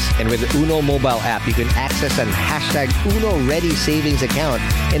platforms. And with the Uno mobile app, you can access an hashtag Uno Ready savings account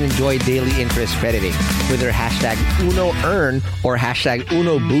and enjoy daily interest crediting. With their hashtag Uno Earn or hashtag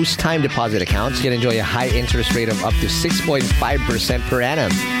Uno Boost time deposit accounts, you can enjoy a high interest rate of up to 6.5% per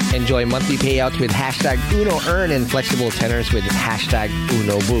annum. Enjoy monthly payouts with hashtag Uno Earn and flexible tenors with hashtag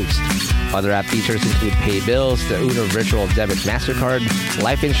Uno Boost. Other app features include pay bills, the Uno Virtual Debit MasterCard,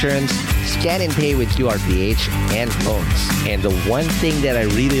 life insurance, scan and pay with QRPH, and phones. And the one thing that I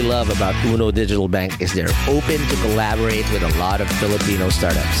really love about Uno Digital Bank is they're open to collaborate with a lot of Filipino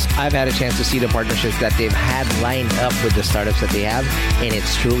startups. I've had a chance to see the partnerships that they've had lined up with the startups that they have, and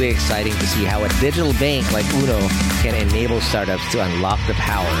it's truly exciting to see how a digital bank like Uno can enable startups to unlock the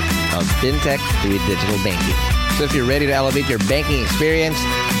power of fintech through digital banking. So if you're ready to elevate your banking experience,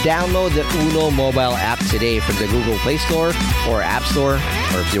 download the Uno mobile app today from the Google Play Store or App Store.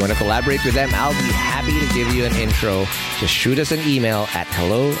 Or if you want to collaborate with them, I'll be happy to give you an intro. Just shoot us an email at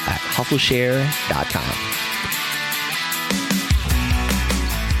hello@hustleshare.com.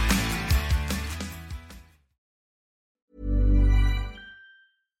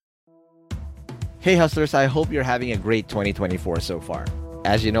 Hey hustlers, I hope you're having a great 2024 so far.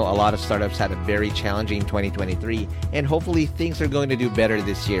 As you know, a lot of startups had a very challenging 2023, and hopefully things are going to do better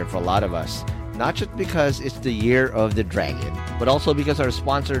this year for a lot of us. Not just because it's the year of the dragon, but also because our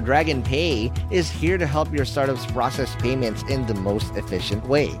sponsor Dragon Pay is here to help your startups process payments in the most efficient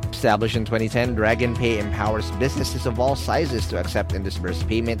way. Established in 2010, Dragon Pay empowers businesses of all sizes to accept and disburse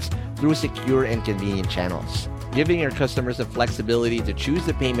payments through secure and convenient channels, giving your customers the flexibility to choose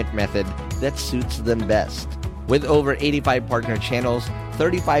the payment method that suits them best. With over 85 partner channels,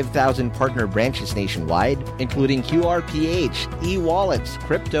 35,000 partner branches nationwide, including QRPH, e-wallets,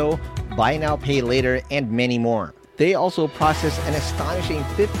 crypto, buy now, pay later, and many more. They also process an astonishing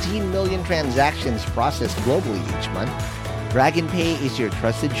 15 million transactions processed globally each month. Dragon Pay is your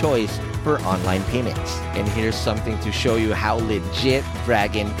trusted choice for online payments. And here's something to show you how legit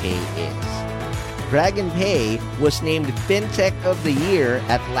Dragon Pay is. Dragon Pay was named FinTech of the Year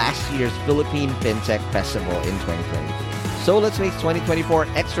at last year's Philippine FinTech Festival in 2023. So let's make 2024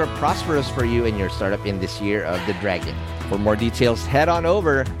 extra prosperous for you and your startup in this year of the Dragon. For more details, head on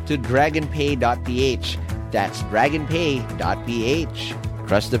over to dragonpay.ph. That's dragonpay.ph.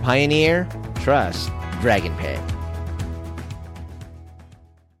 Trust the pioneer, trust Dragon Pay.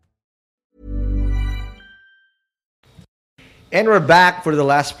 And we're back for the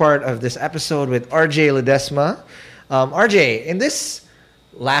last part of this episode with RJ Ledesma. RJ, in this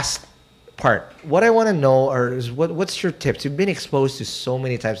last part, what I want to know is what's your tips? You've been exposed to so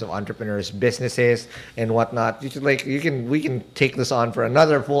many types of entrepreneurs, businesses, and whatnot. We can take this on for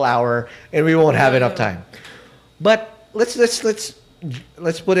another full hour, and we won't have enough time. But let's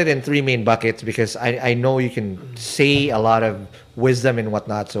put it in 3 main buckets, because I know you can say a lot of wisdom and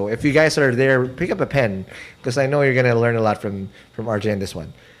whatnot. So if you guys are there, pick up a pen, because I know you're going to learn a lot from RJ in this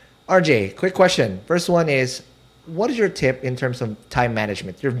one. RJ, quick question. First one is, what is your tip in terms of time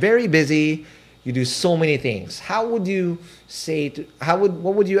management? You're very busy. You do so many things. How would you say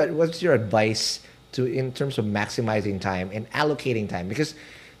what's your advice in terms of maximizing time and allocating time? Because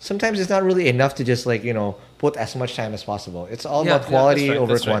sometimes it's not really enough to just put as much time as possible. It's all about quality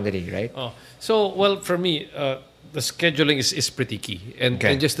over quantity, right? Oh, so well, for me, the scheduling is pretty key. And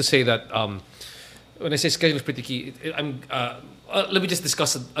just to say that, when I say schedule is pretty key, let me just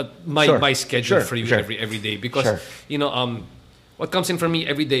discuss my schedule for you every day, because what comes in for me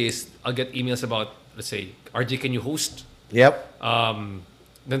every day is I'll get emails about, let's say, RJ, can you host? Yep.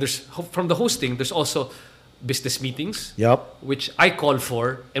 Then there's from the hosting, there's also business meetings. Yep. Which I call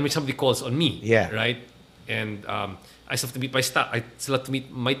for and which somebody calls on me. Yeah. Right. And I still have to meet my staff. I still have to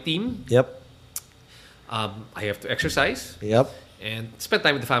meet my team. Yep. I have to exercise. Yep. And spend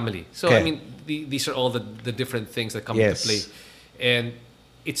time with the family. So I mean, these are all the different things that come into play. And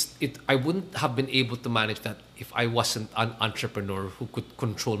I wouldn't have been able to manage that if I wasn't an entrepreneur who could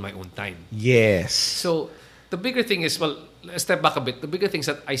control my own time. Yes. So the bigger thing is, well, let's step back a bit. The bigger thing is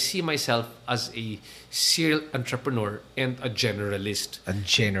that I see myself as a serial entrepreneur and a generalist. A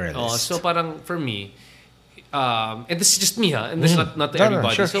generalist. So parang for me, and this is just me, and this is not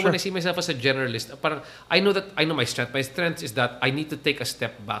everybody. So when I see myself as a generalist, parang I know my strength. My strength is that I need to take a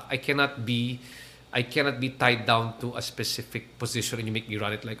step back. I cannot be I cannot be tied down to a specific position and you make me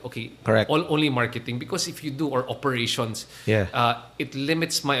run it like, okay, correct. Only marketing. Because if you do, or operations, it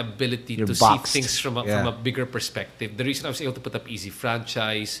limits my ability to boxed. see things from a bigger perspective. The reason I was able to put up Easy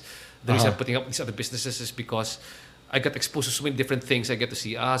Franchise, the reason I'm putting up these other businesses is because I got exposed to so many different things. I get to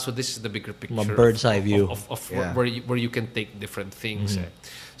see, so this is the bigger picture. A bird's eye view. Of where you can take different things.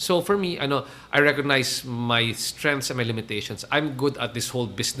 So for me, I know I recognize my strengths and my limitations. I'm good at this whole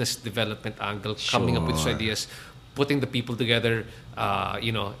business development angle, coming up with these ideas, putting the people together,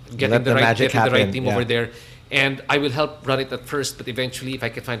 getting the right team over there. And I will help run it at first, but eventually, if I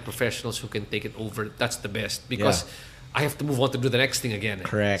can find professionals who can take it over, that's the best. Because I have to move on to do the next thing again.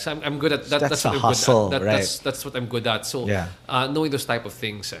 Correct. So I'm good at that. That's what a I'm hustle, good at. right? That's what I'm good at. So knowing those type of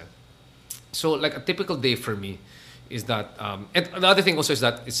things. So like a typical day for me is that, and the other thing also is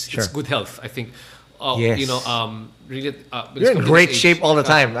that it's good health. I think, really. You're in great shape all the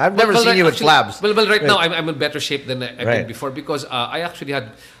time. I've never seen you with flabs. Well, right now I'm in better shape than I've been before because I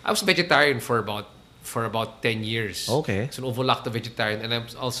was vegetarian for about 10 years. Okay. So an ovo-lacto vegetarian, and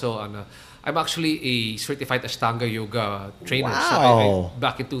I'm actually a certified Ashtanga yoga trainer. Wow. So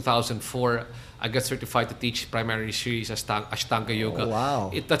back in 2004, I got certified to teach primary series Ashtanga yoga. Oh,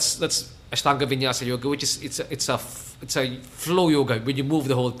 wow. That's Ashtanga Vinyasa yoga, which is it's a flow yoga when you move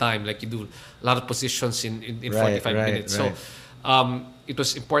the whole time, like you do a lot of positions in 45 minutes. Right. So it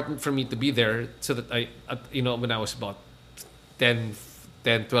was important for me to be there so that when I was about 10,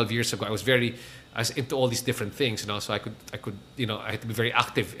 12 years ago, I was into all these different things, so I could I had to be very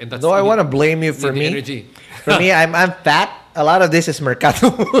active, and that's. No, I want to blame you for me. Energy. For me, I'm fat. A lot of this is Mercato.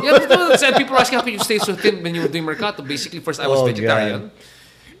 And people are asking how can you stay so thin when you were doing Mercato. Basically, first I was vegetarian,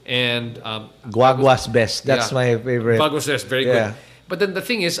 and Guagua's best. That's my favorite. Guagua's best, very good. But then the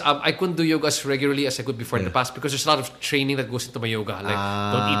thing is, I couldn't do yoga as regularly as I could before in the past because there's a lot of training that goes into my yoga. Like,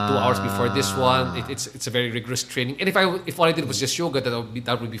 don't eat 2 hours before this one. It's a very rigorous training. And if all I did was just yoga,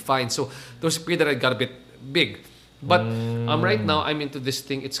 that would be fine. So there was a period that I got a bit big. But right now, I'm into this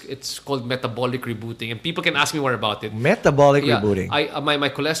thing. It's called metabolic rebooting. And people can ask me more about it. Metabolic rebooting. My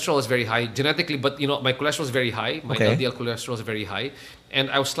cholesterol is very high genetically, but my cholesterol is very high. My LDL cholesterol is very high. And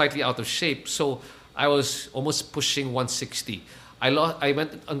I was slightly out of shape. So I was almost pushing 160. I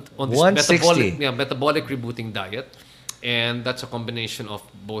went on this metabolic rebooting diet, and that's a combination of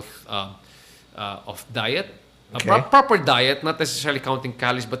both of diet, proper diet, not necessarily counting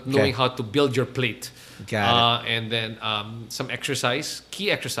calories, but knowing how to build your plate. Got it. And then some exercise, key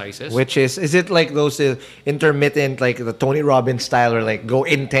exercises. Which is it like those intermittent, like the Tony Robbins style, or like go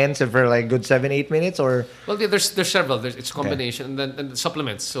intense for like good 7-8 minutes, or? Well, there's several. It's a combination, and then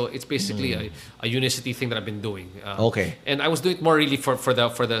supplements. So it's basically a unicity thing that I've been doing. And I was doing it more really for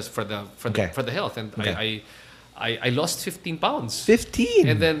the health, and I lost 15 pounds. 15.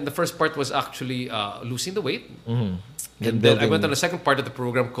 And then the first part was actually losing the weight. And then I went on a second part of the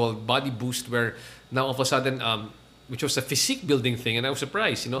program called Body Boost, where now all of a sudden, which was a physique building thing, and I was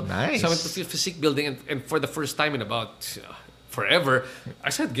surprised, Nice. So I went to physique building, and for the first time in about forever, I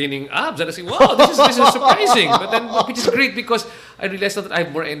started gaining abs, and I said, "Wow, this is surprising." But then, which is great because I realized that I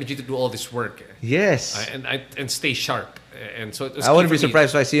have more energy to do all this work. Yes. And stay sharp. And so it was I wouldn't be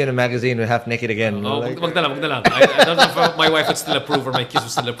surprised if I see you in a magazine with half naked again. Wag na lang. I don't know if my wife would still approve or my kids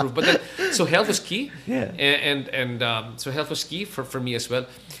would still approve. But then, so health was key. Yeah. And so health was key for me as well.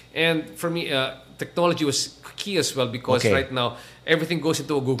 And for me, technology was key as well because right now everything goes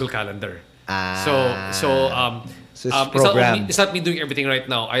into a Google Calendar. It's not me doing everything right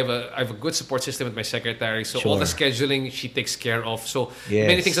now. I have a good support system with my secretary. So all the scheduling she takes care of. So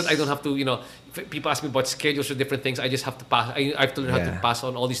many things that I don't have to, people ask me about schedules or different things. I just have to pass. I have to learn how to pass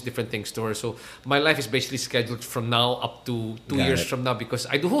on all these different things to her. So my life is basically scheduled from now up to 2 years from now because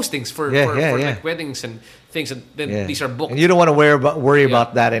I do hostings for like weddings and things, and then these are booked. And you don't want to worry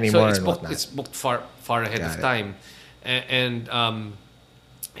about that anymore. So it's booked far ahead of time, and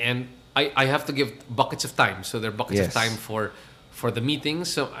I have to give buckets of time. So there are buckets of time for the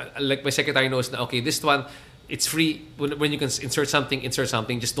meetings. So like my secretary knows now, okay, this one, it's free. When you can insert something.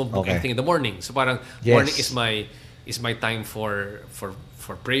 Just don't book anything in the morning. So parang morning is my time for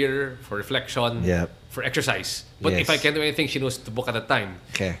prayer, for reflection, for exercise. But if I can't do anything, she knows to book at a time.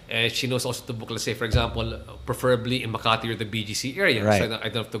 She knows also to book, let's say, for example, preferably in Makati or the BGC area. So I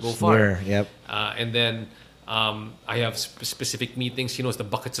don't have to go far. And then I have specific meetings. She knows the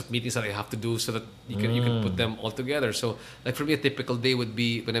buckets of meetings that I have to do so that you can put them all together. So like for me, a typical day would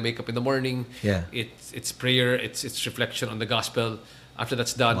be when I wake up in the morning. It's prayer. It's reflection on the gospel. After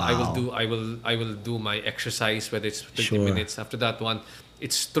that's done, I will do my exercise, whether it's 30 minutes. After that one,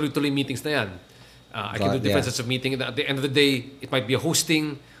 it's tuloy-tuloy meetings na yan. I can do different sets of meetings. At the end of the day, it might be a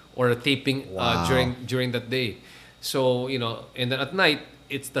hosting or a taping during that day. So, and then at night,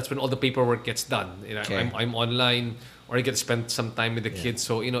 that's when all the paperwork gets done. I'm online, or I get to spend some time with the kids.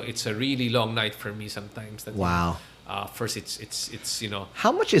 So, it's a really long night for me sometimes. Wow. First, it's.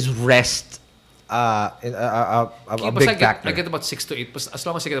 How much is rest? A big factor. I get about 6 to 8. As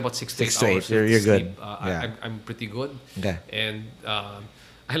long as I get about 6 to 8 hours, you're good. I'm pretty good. Okay. And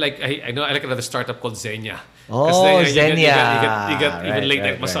I like another startup called Xenia. Oh, Xenia! You get even late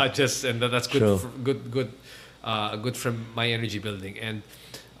night massages, and that's good. Good for my energy building. And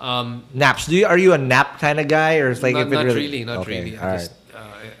naps. Are you a nap kind of guy, or it's like not really?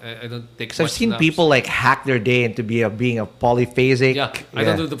 I don't take. So I've seen people like hack their day into being a polyphasic. Yeah, I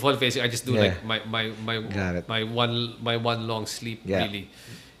don't do the polyphasic. I just do like my one long sleep really,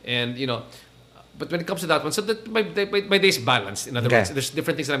 and But when it comes to that one, so that my day is balanced. In other words, there's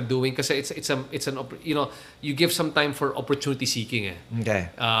different things that I'm doing because you give some time for opportunity seeking. Okay.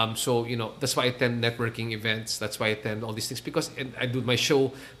 So that's why I attend networking events. That's why I attend all these things and I do my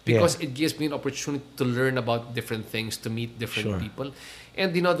show because it gives me an opportunity to learn about different things, to meet different people.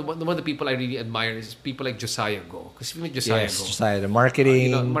 And one of the people I really admire is people like Josiah Go. Because if you meet Josiah Go, Josiah, the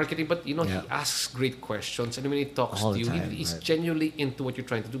marketing, but he asks great questions, and when he talks to you, he's genuinely into what you're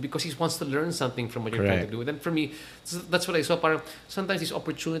trying to do because he wants to learn something from what you're trying to do. And then for me, that's what I saw. Sometimes these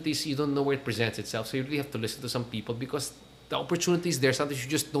opportunities, you don't know where it presents itself, so you really have to listen to some people because the opportunity is there. Sometimes you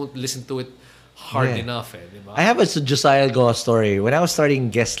just don't listen to it hard enough. I have a Josiah Go story. When I was starting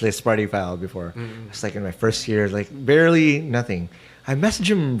Guest List Party File before, it's like in my first year, like barely nothing. I messaged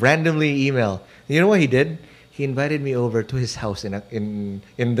him randomly email. You know what he did? He invited me over to his house in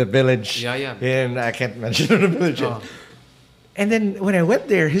the village. And I can't mention the village. Oh. And then when I went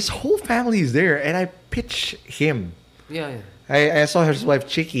there, his whole family is there, and I pitched him. I saw his wife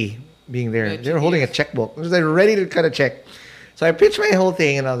Chicky being there. They were holding a checkbook. They were ready to cut a check. So I pitched my whole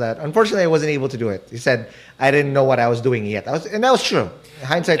thing and all that. Unfortunately, I wasn't able to do it. He said I didn't know what I was doing yet. And that was true.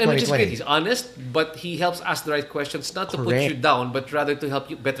 Hindsight 2020. Which is great. He's honest, but he helps ask the right questions, not to put you down, but rather to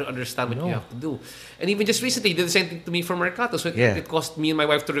help you better understand what you have to do. And even just recently, he did the same thing to me for Mercato. So it caused me and my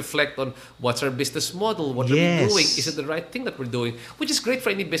wife to reflect on what's our business model, what are we doing, is it the right thing that we're doing? Which is great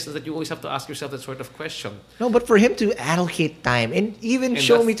for any business that you always have to ask yourself that sort of question. No, but for him to allocate time and even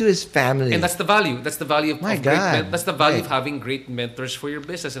show me to his family. And that's the value. That's the value of that's the value of having great mentors for your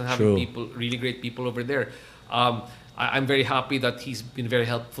business and having really great people over there. I'm very happy that he's been very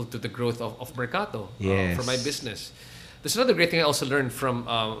helpful to the growth of Mercato for my business. There's another great thing I also learned from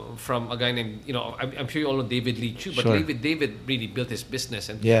a guy named, I'm sure you all know David Lee Chu, but David really built his business.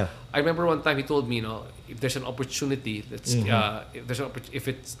 And I remember one time he told me, if there's an opportunity, let's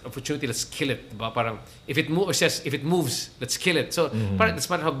opportunity, let's kill it. If it moves, let's kill it. So it doesn't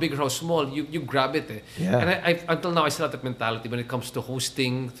matter how big or how small, you grab it. And I until now I still have that mentality when it comes to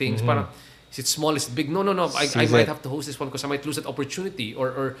hosting things. Is it small? Is it big? No. I might have to host this one because I might lose that opportunity,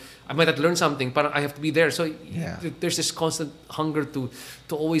 or I might have to learn something. But I have to be there. So there's this constant hunger to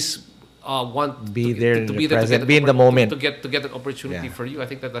always want be there, to be there, present, to be in the moment, to get an opportunity for you. I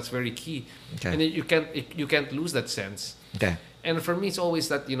think that's very key, and you can't lose that sense. And for me, it's always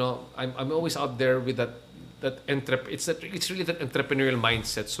that I'm always out there with that it's really that entrepreneurial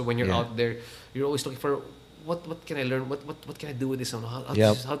mindset. So when you're out there, you're always looking for what can I learn? What can I do with this?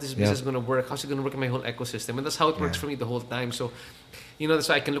 How this business is going to work? How's it going to work in my whole ecosystem? And that's how it works for me the whole time. So, that's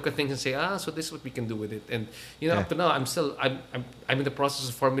why I can look at things and say, so this is what we can do with it. And up to now, I'm in the process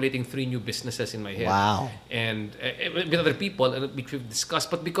of formulating 3 new businesses in my head. Wow! And with other people, and which we've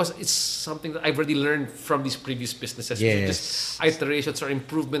discussed, but because it's something that I've already learned from these previous businesses, just iterations or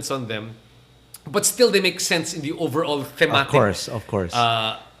improvements on them, but still they make sense in the overall thematic. Of course.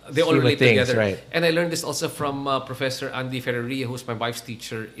 They all relate together. Right. And I learned this also from Professor Andy Ferreria, who's my wife's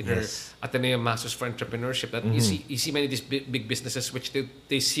teacher in her Ateneo Masters for Entrepreneurship. That you see many of these big businesses which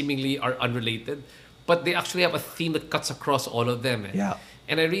they seemingly are unrelated, but they actually have a theme that cuts across all of them.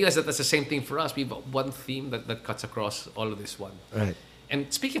 And I realized that that's the same thing for us. We have one theme that cuts across all of this one. Right.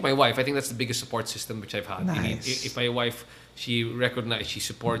 And speaking of my wife, I think that's the biggest support system which I've had. Nice. If my wife, she recognizes, she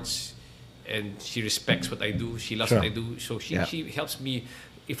supports, and she respects what I do. She loves what I do. So she helps me.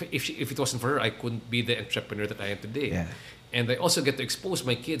 If it wasn't for her, I couldn't be the entrepreneur that I am today. And I also get to expose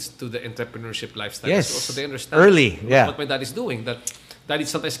my kids to the entrepreneurship lifestyle. So they understand early what my dad is doing. That daddy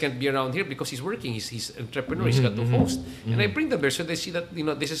sometimes can't be around here because he's working. He's entrepreneur. He's got to host, and I bring them there so they see that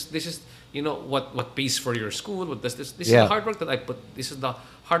this is what pays for your school. What does this? This is the hard work that I put. This is the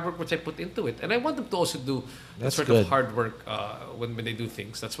hard work which I put into it, and I want them to also do that sort of hard work when they do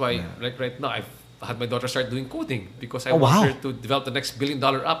things. That's why, like right now, I've had my daughter start doing coding because I want her to develop the next $1 billion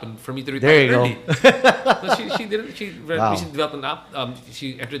app and for me to retire there you early. Go. So she recently developed an app.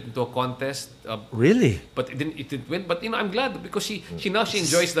 She entered into a contest. Really? But it didn't win. But I'm glad because she enjoys she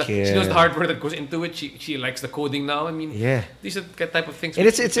knows the hard work that goes into it. She likes the coding now. I mean, these are the type of things. And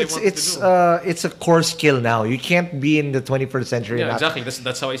it's a core skill now. You can't be in the 21st century. Yeah, exactly.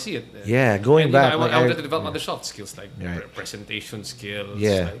 That's how I see it. Yeah, going back. I wanted to develop other soft skills like presentation skills,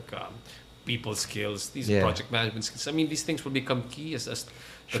 like people skills, these project management skills. I mean, these things will become key as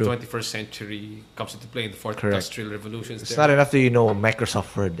the 21st century comes into play in the fourth industrial revolution. It's not enough that you know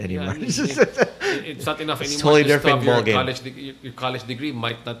Microsoft Word anymore. Yeah, it's not enough anymore. It's totally different ballgame. Your college degree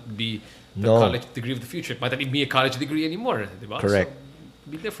might not be the college degree of the future. It might not even be a college degree anymore. Correct.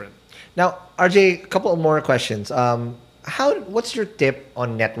 So, be different. Now, RJ, a couple more questions. What's your tip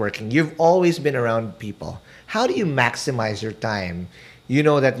on networking? You've always been around people. How do you maximize your time? You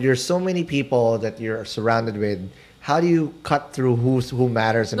know that there's so many people that you're surrounded with. How do you cut through who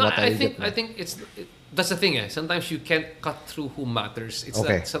matters and what I think that's the thing. Sometimes you can't cut through who matters. It's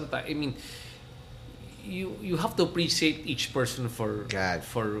that sometimes you have to appreciate each person for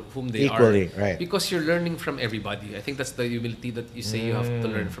whom they equally, are, right? Because you're learning from everybody. I think that's the humility that you say you have to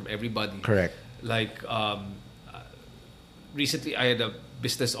learn from everybody. Correct. Like recently, I had a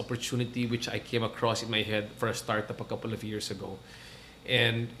business opportunity which I came across in my head for a startup a couple of years ago,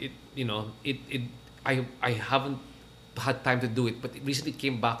 and I haven't had time to do it, but it recently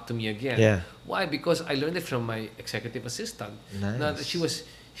came back to me again. Yeah. Why? Because I learned it from my executive assistant. Nice. Now, she was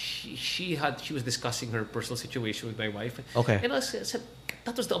discussing her personal situation with my wife. Okay. And I said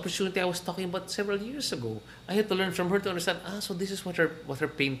that was the opportunity I was talking about several years ago. I had to learn from her to understand. So this is what her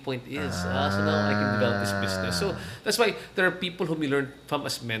pain point is. So now I can develop this business. So that's why there are people whom you learn from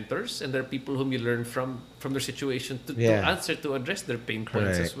as mentors, and there are people whom you learn from their situation to address their pain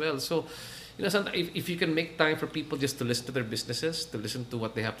points as well. So. Sometimes if you can make time for people just to listen to their businesses, to listen to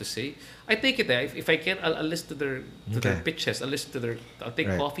what they have to say, I take it. If I can, I'll listen to their pitches. I'll take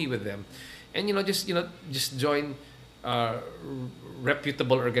coffee with them, and just join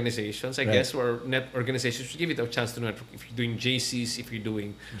reputable organizations, I guess, or net organizations to give you a chance to know if you're doing JCs, if you're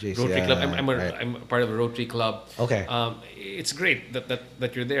doing Rotary Club. I'm part of a Rotary Club. Okay. It's great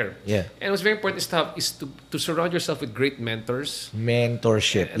that you're there. Yeah. And what's very important is to surround yourself with great mentors.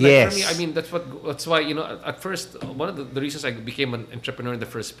 Mentorship. And yes. For me, I mean that's why at first one of the reasons I became an entrepreneur in the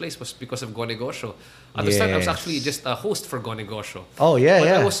first place was because of Go Negosyo. At the start, I was actually just a host for Go Negosyo. Oh yeah, but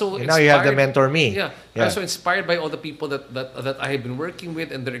I was so now you have the Mentor Me. Yeah. I was so inspired by all the people that I had been working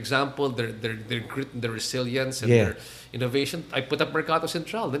with and their example, their grit, and their resilience, and their innovation. I put up Mercato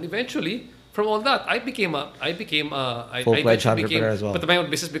Central. Then eventually, from all that, I became full-fledged entrepreneur as well. Put my own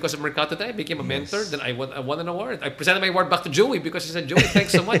business because of Mercato. Then I became a mentor. Then I won an award. I presented my award back to Joey because he said, "Joey,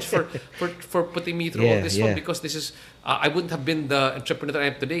 thanks so much for putting me through all this one, because this is I wouldn't have been the entrepreneur that I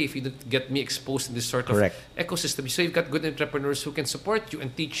am today if you didn't get me exposed in this sort of ecosystem." So you've got good entrepreneurs who can support you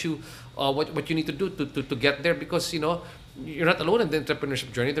and teach you what you need to do to get there, because you're not alone in the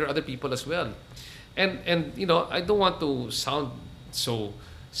entrepreneurship journey. There are other people as well, and I don't want to sound so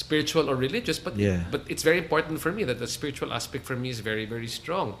spiritual or religious, but it's very important for me that the spiritual aspect for me is very, very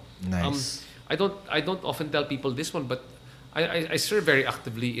strong. Nice. I don't often tell people this one, but I serve very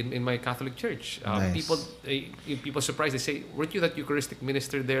actively in my Catholic church. Nice. People surprised. They say, "Weren't you that Eucharistic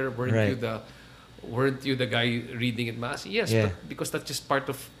minister there? Weren't you the guy reading at Mass?" Yes, but because that's just part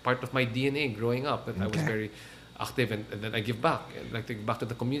of my DNA growing up. That I was very active, and then I give back. I like to give back to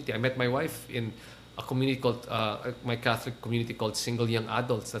the community. I met my wife in a community called my Catholic community called Single Young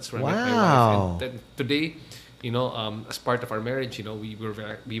Adults. That's where I met my wife. And then today, as part of our marriage,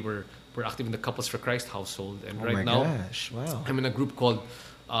 we're active in the Couples for Christ household, and now I'm in a group called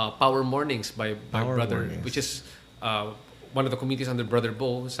Power Mornings by Brother, which is one of the communities under Brother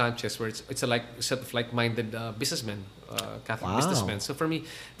Bo Sanchez, where it's a set of like-minded businessmen, Catholic businessmen. So for me,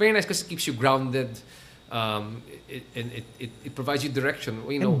 very nice because it keeps you grounded. It provides you direction.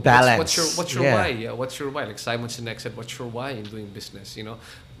 Balance. What's your why? What's your why? Like Simon Sinek said, "What's your why in doing business?"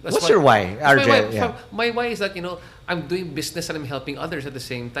 What's your why, RJ? My why is that I'm doing business and I'm helping others at the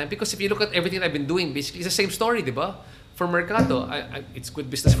same time. Because if you look at everything I've been doing, basically it's the same story, diba? For Mercato, it's good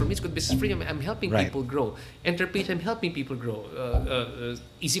business for me. It's good business for you. I'm helping people grow. Enterprise, I'm helping people grow.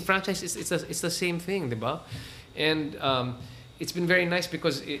 Easy Franchise, it's the same thing, diba? And it's been very nice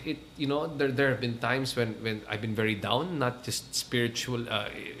because there have been times when I've been very down, not just spiritual,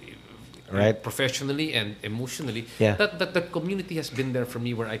 professionally and emotionally. Yeah. That the community has been there for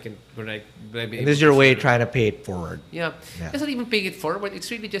me where I be able. This is your way trying to pay it forward. Yeah. It's not even paying it forward. It's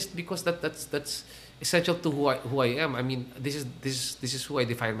really just because that's essential to who I am. I mean, this is who I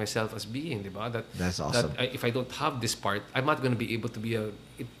define myself as being, diba? That's awesome. If I don't have this part, I'm not going to be able to be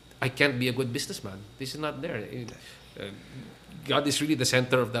I can't be a good businessman. This is not there. God is really the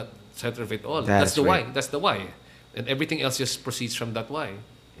center of it all. That's the why. That's the why, and everything else just proceeds from that why.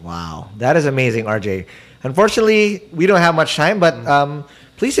 Wow, that is amazing, RJ. Unfortunately, we don't have much time, but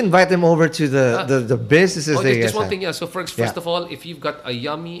please invite them over to the businesses. Just one thing, yeah. So first of all, if you've got a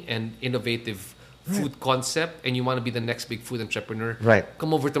yummy and innovative food concept and you want to be the next big food entrepreneur,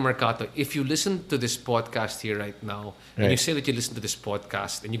 come over to Mercato. If you listen to this podcast here right now, and you say that you listen to this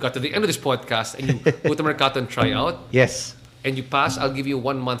podcast, and you got to the end of this podcast, and you go to Mercato and try out, and you pass, I'll give you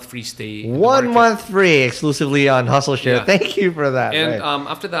 1 month free stay. 1 month free exclusively on Hustle Share. Yeah. Thank you for that. And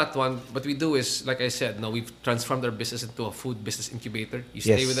after that one, what we do is, like I said, now we've transformed our business into a food business incubator. You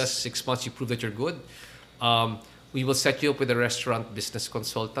stay with us 6 months, you prove that you're good. We will set you up with a restaurant business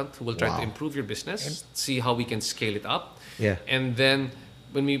consultant who will try to improve your business, see how we can scale it up. Yeah. And then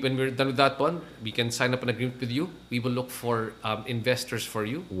when we're done with that one, we can sign up an agreement with you. We will look for investors for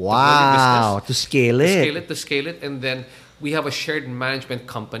you. Wow. To scale it. To scale it. And then we have a shared management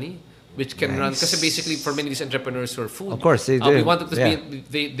company which can run, because basically for many of these entrepreneurs who are food, of course they do. We want them to be,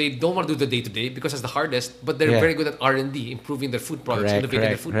 they don't want to do the day-to-day because it's the hardest, but they're very good at R&D, improving their food products, innovating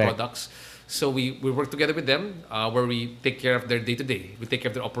their food products. So we work together with them where we take care of their day-to-day. We take care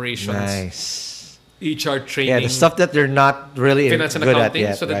of their operations. Nice. HR training. Yeah, the stuff that they're not really finance and good accounting, at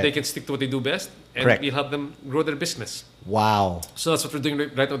yet, so that they can stick to what they do best, and we help them grow their business. Wow. So that's what we're doing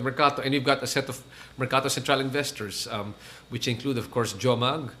right now with Mercato. And we've got a set of Mercato Central investors, which include, of course,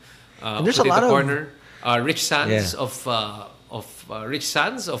 Jomag, and there's a lot of Rich Sands of Rich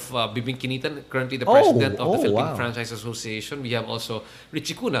Sands of Bibing Kinitan, currently the president of the Philippine Franchise Association. We have also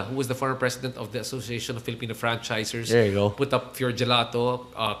Richie Cuna, who was the former president of the Association of Filipino Franchisers. There you go. Put up Fior Gelato,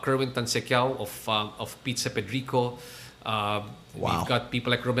 Kerwin Tansequiao of Pizza Pedrico. We've got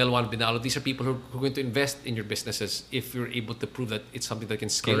people like Romel Juan Binalo. These are people who are going to invest in your businesses if you're able to prove that it's something that can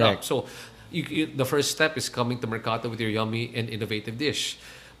scale up. So the first step is coming to Mercato with your yummy and innovative dish.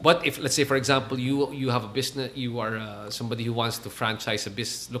 But if, let's say, for example, you have a business, you are somebody who wants to franchise a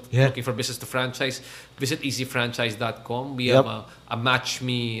business, looking for business to franchise, visit easyfranchise.com. We have a match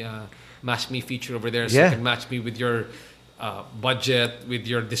me feature over there, so you can match me with your budget, with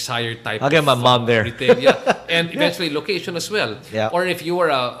your desired type. I'll get my mom there. Retail, and eventually location as well. Or if you are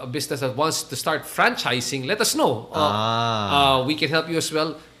a business that wants to start franchising, let us know. We can help you as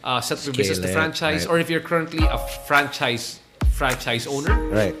well. Set up your business to franchise, or if you're currently a franchise owner,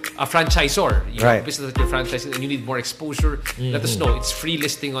 a franchisor, you have a business that you're franchising and you need more exposure, let us know. It's free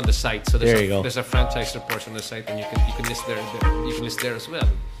listing on the site. So there's a franchise report on the site, and you can list there. You can list there as well.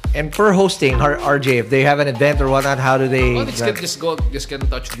 And for hosting, RJ, if they have an event or whatnot, how do they? Well, just get in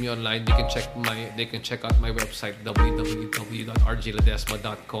touch with me online. They can check out my website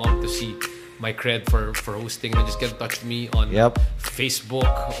www.rjledesma.com to see my cred for hosting, and just get in touch with me on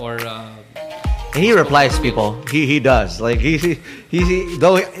Facebook or. And he replies to people. He does. Like he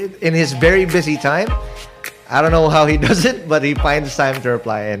though in his very busy time, I don't know how he does it, but he finds time to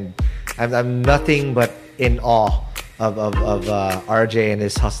reply, and I'm nothing but in awe of RJ and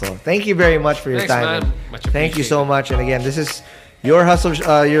his hustle. Thank you very much for your time. Man. Thank you so much. And again, this is your hustle,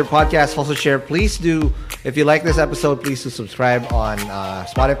 your podcast, Hustle Share. Please do, if you like this episode, please do subscribe on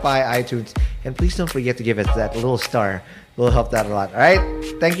Spotify, iTunes, and please don't forget to give us that little star. It will help that a lot. All right.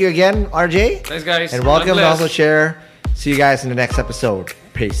 Thank you again, RJ. Thanks, guys. And welcome to Hustle Share. See you guys in the next episode.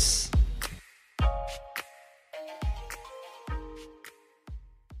 Peace.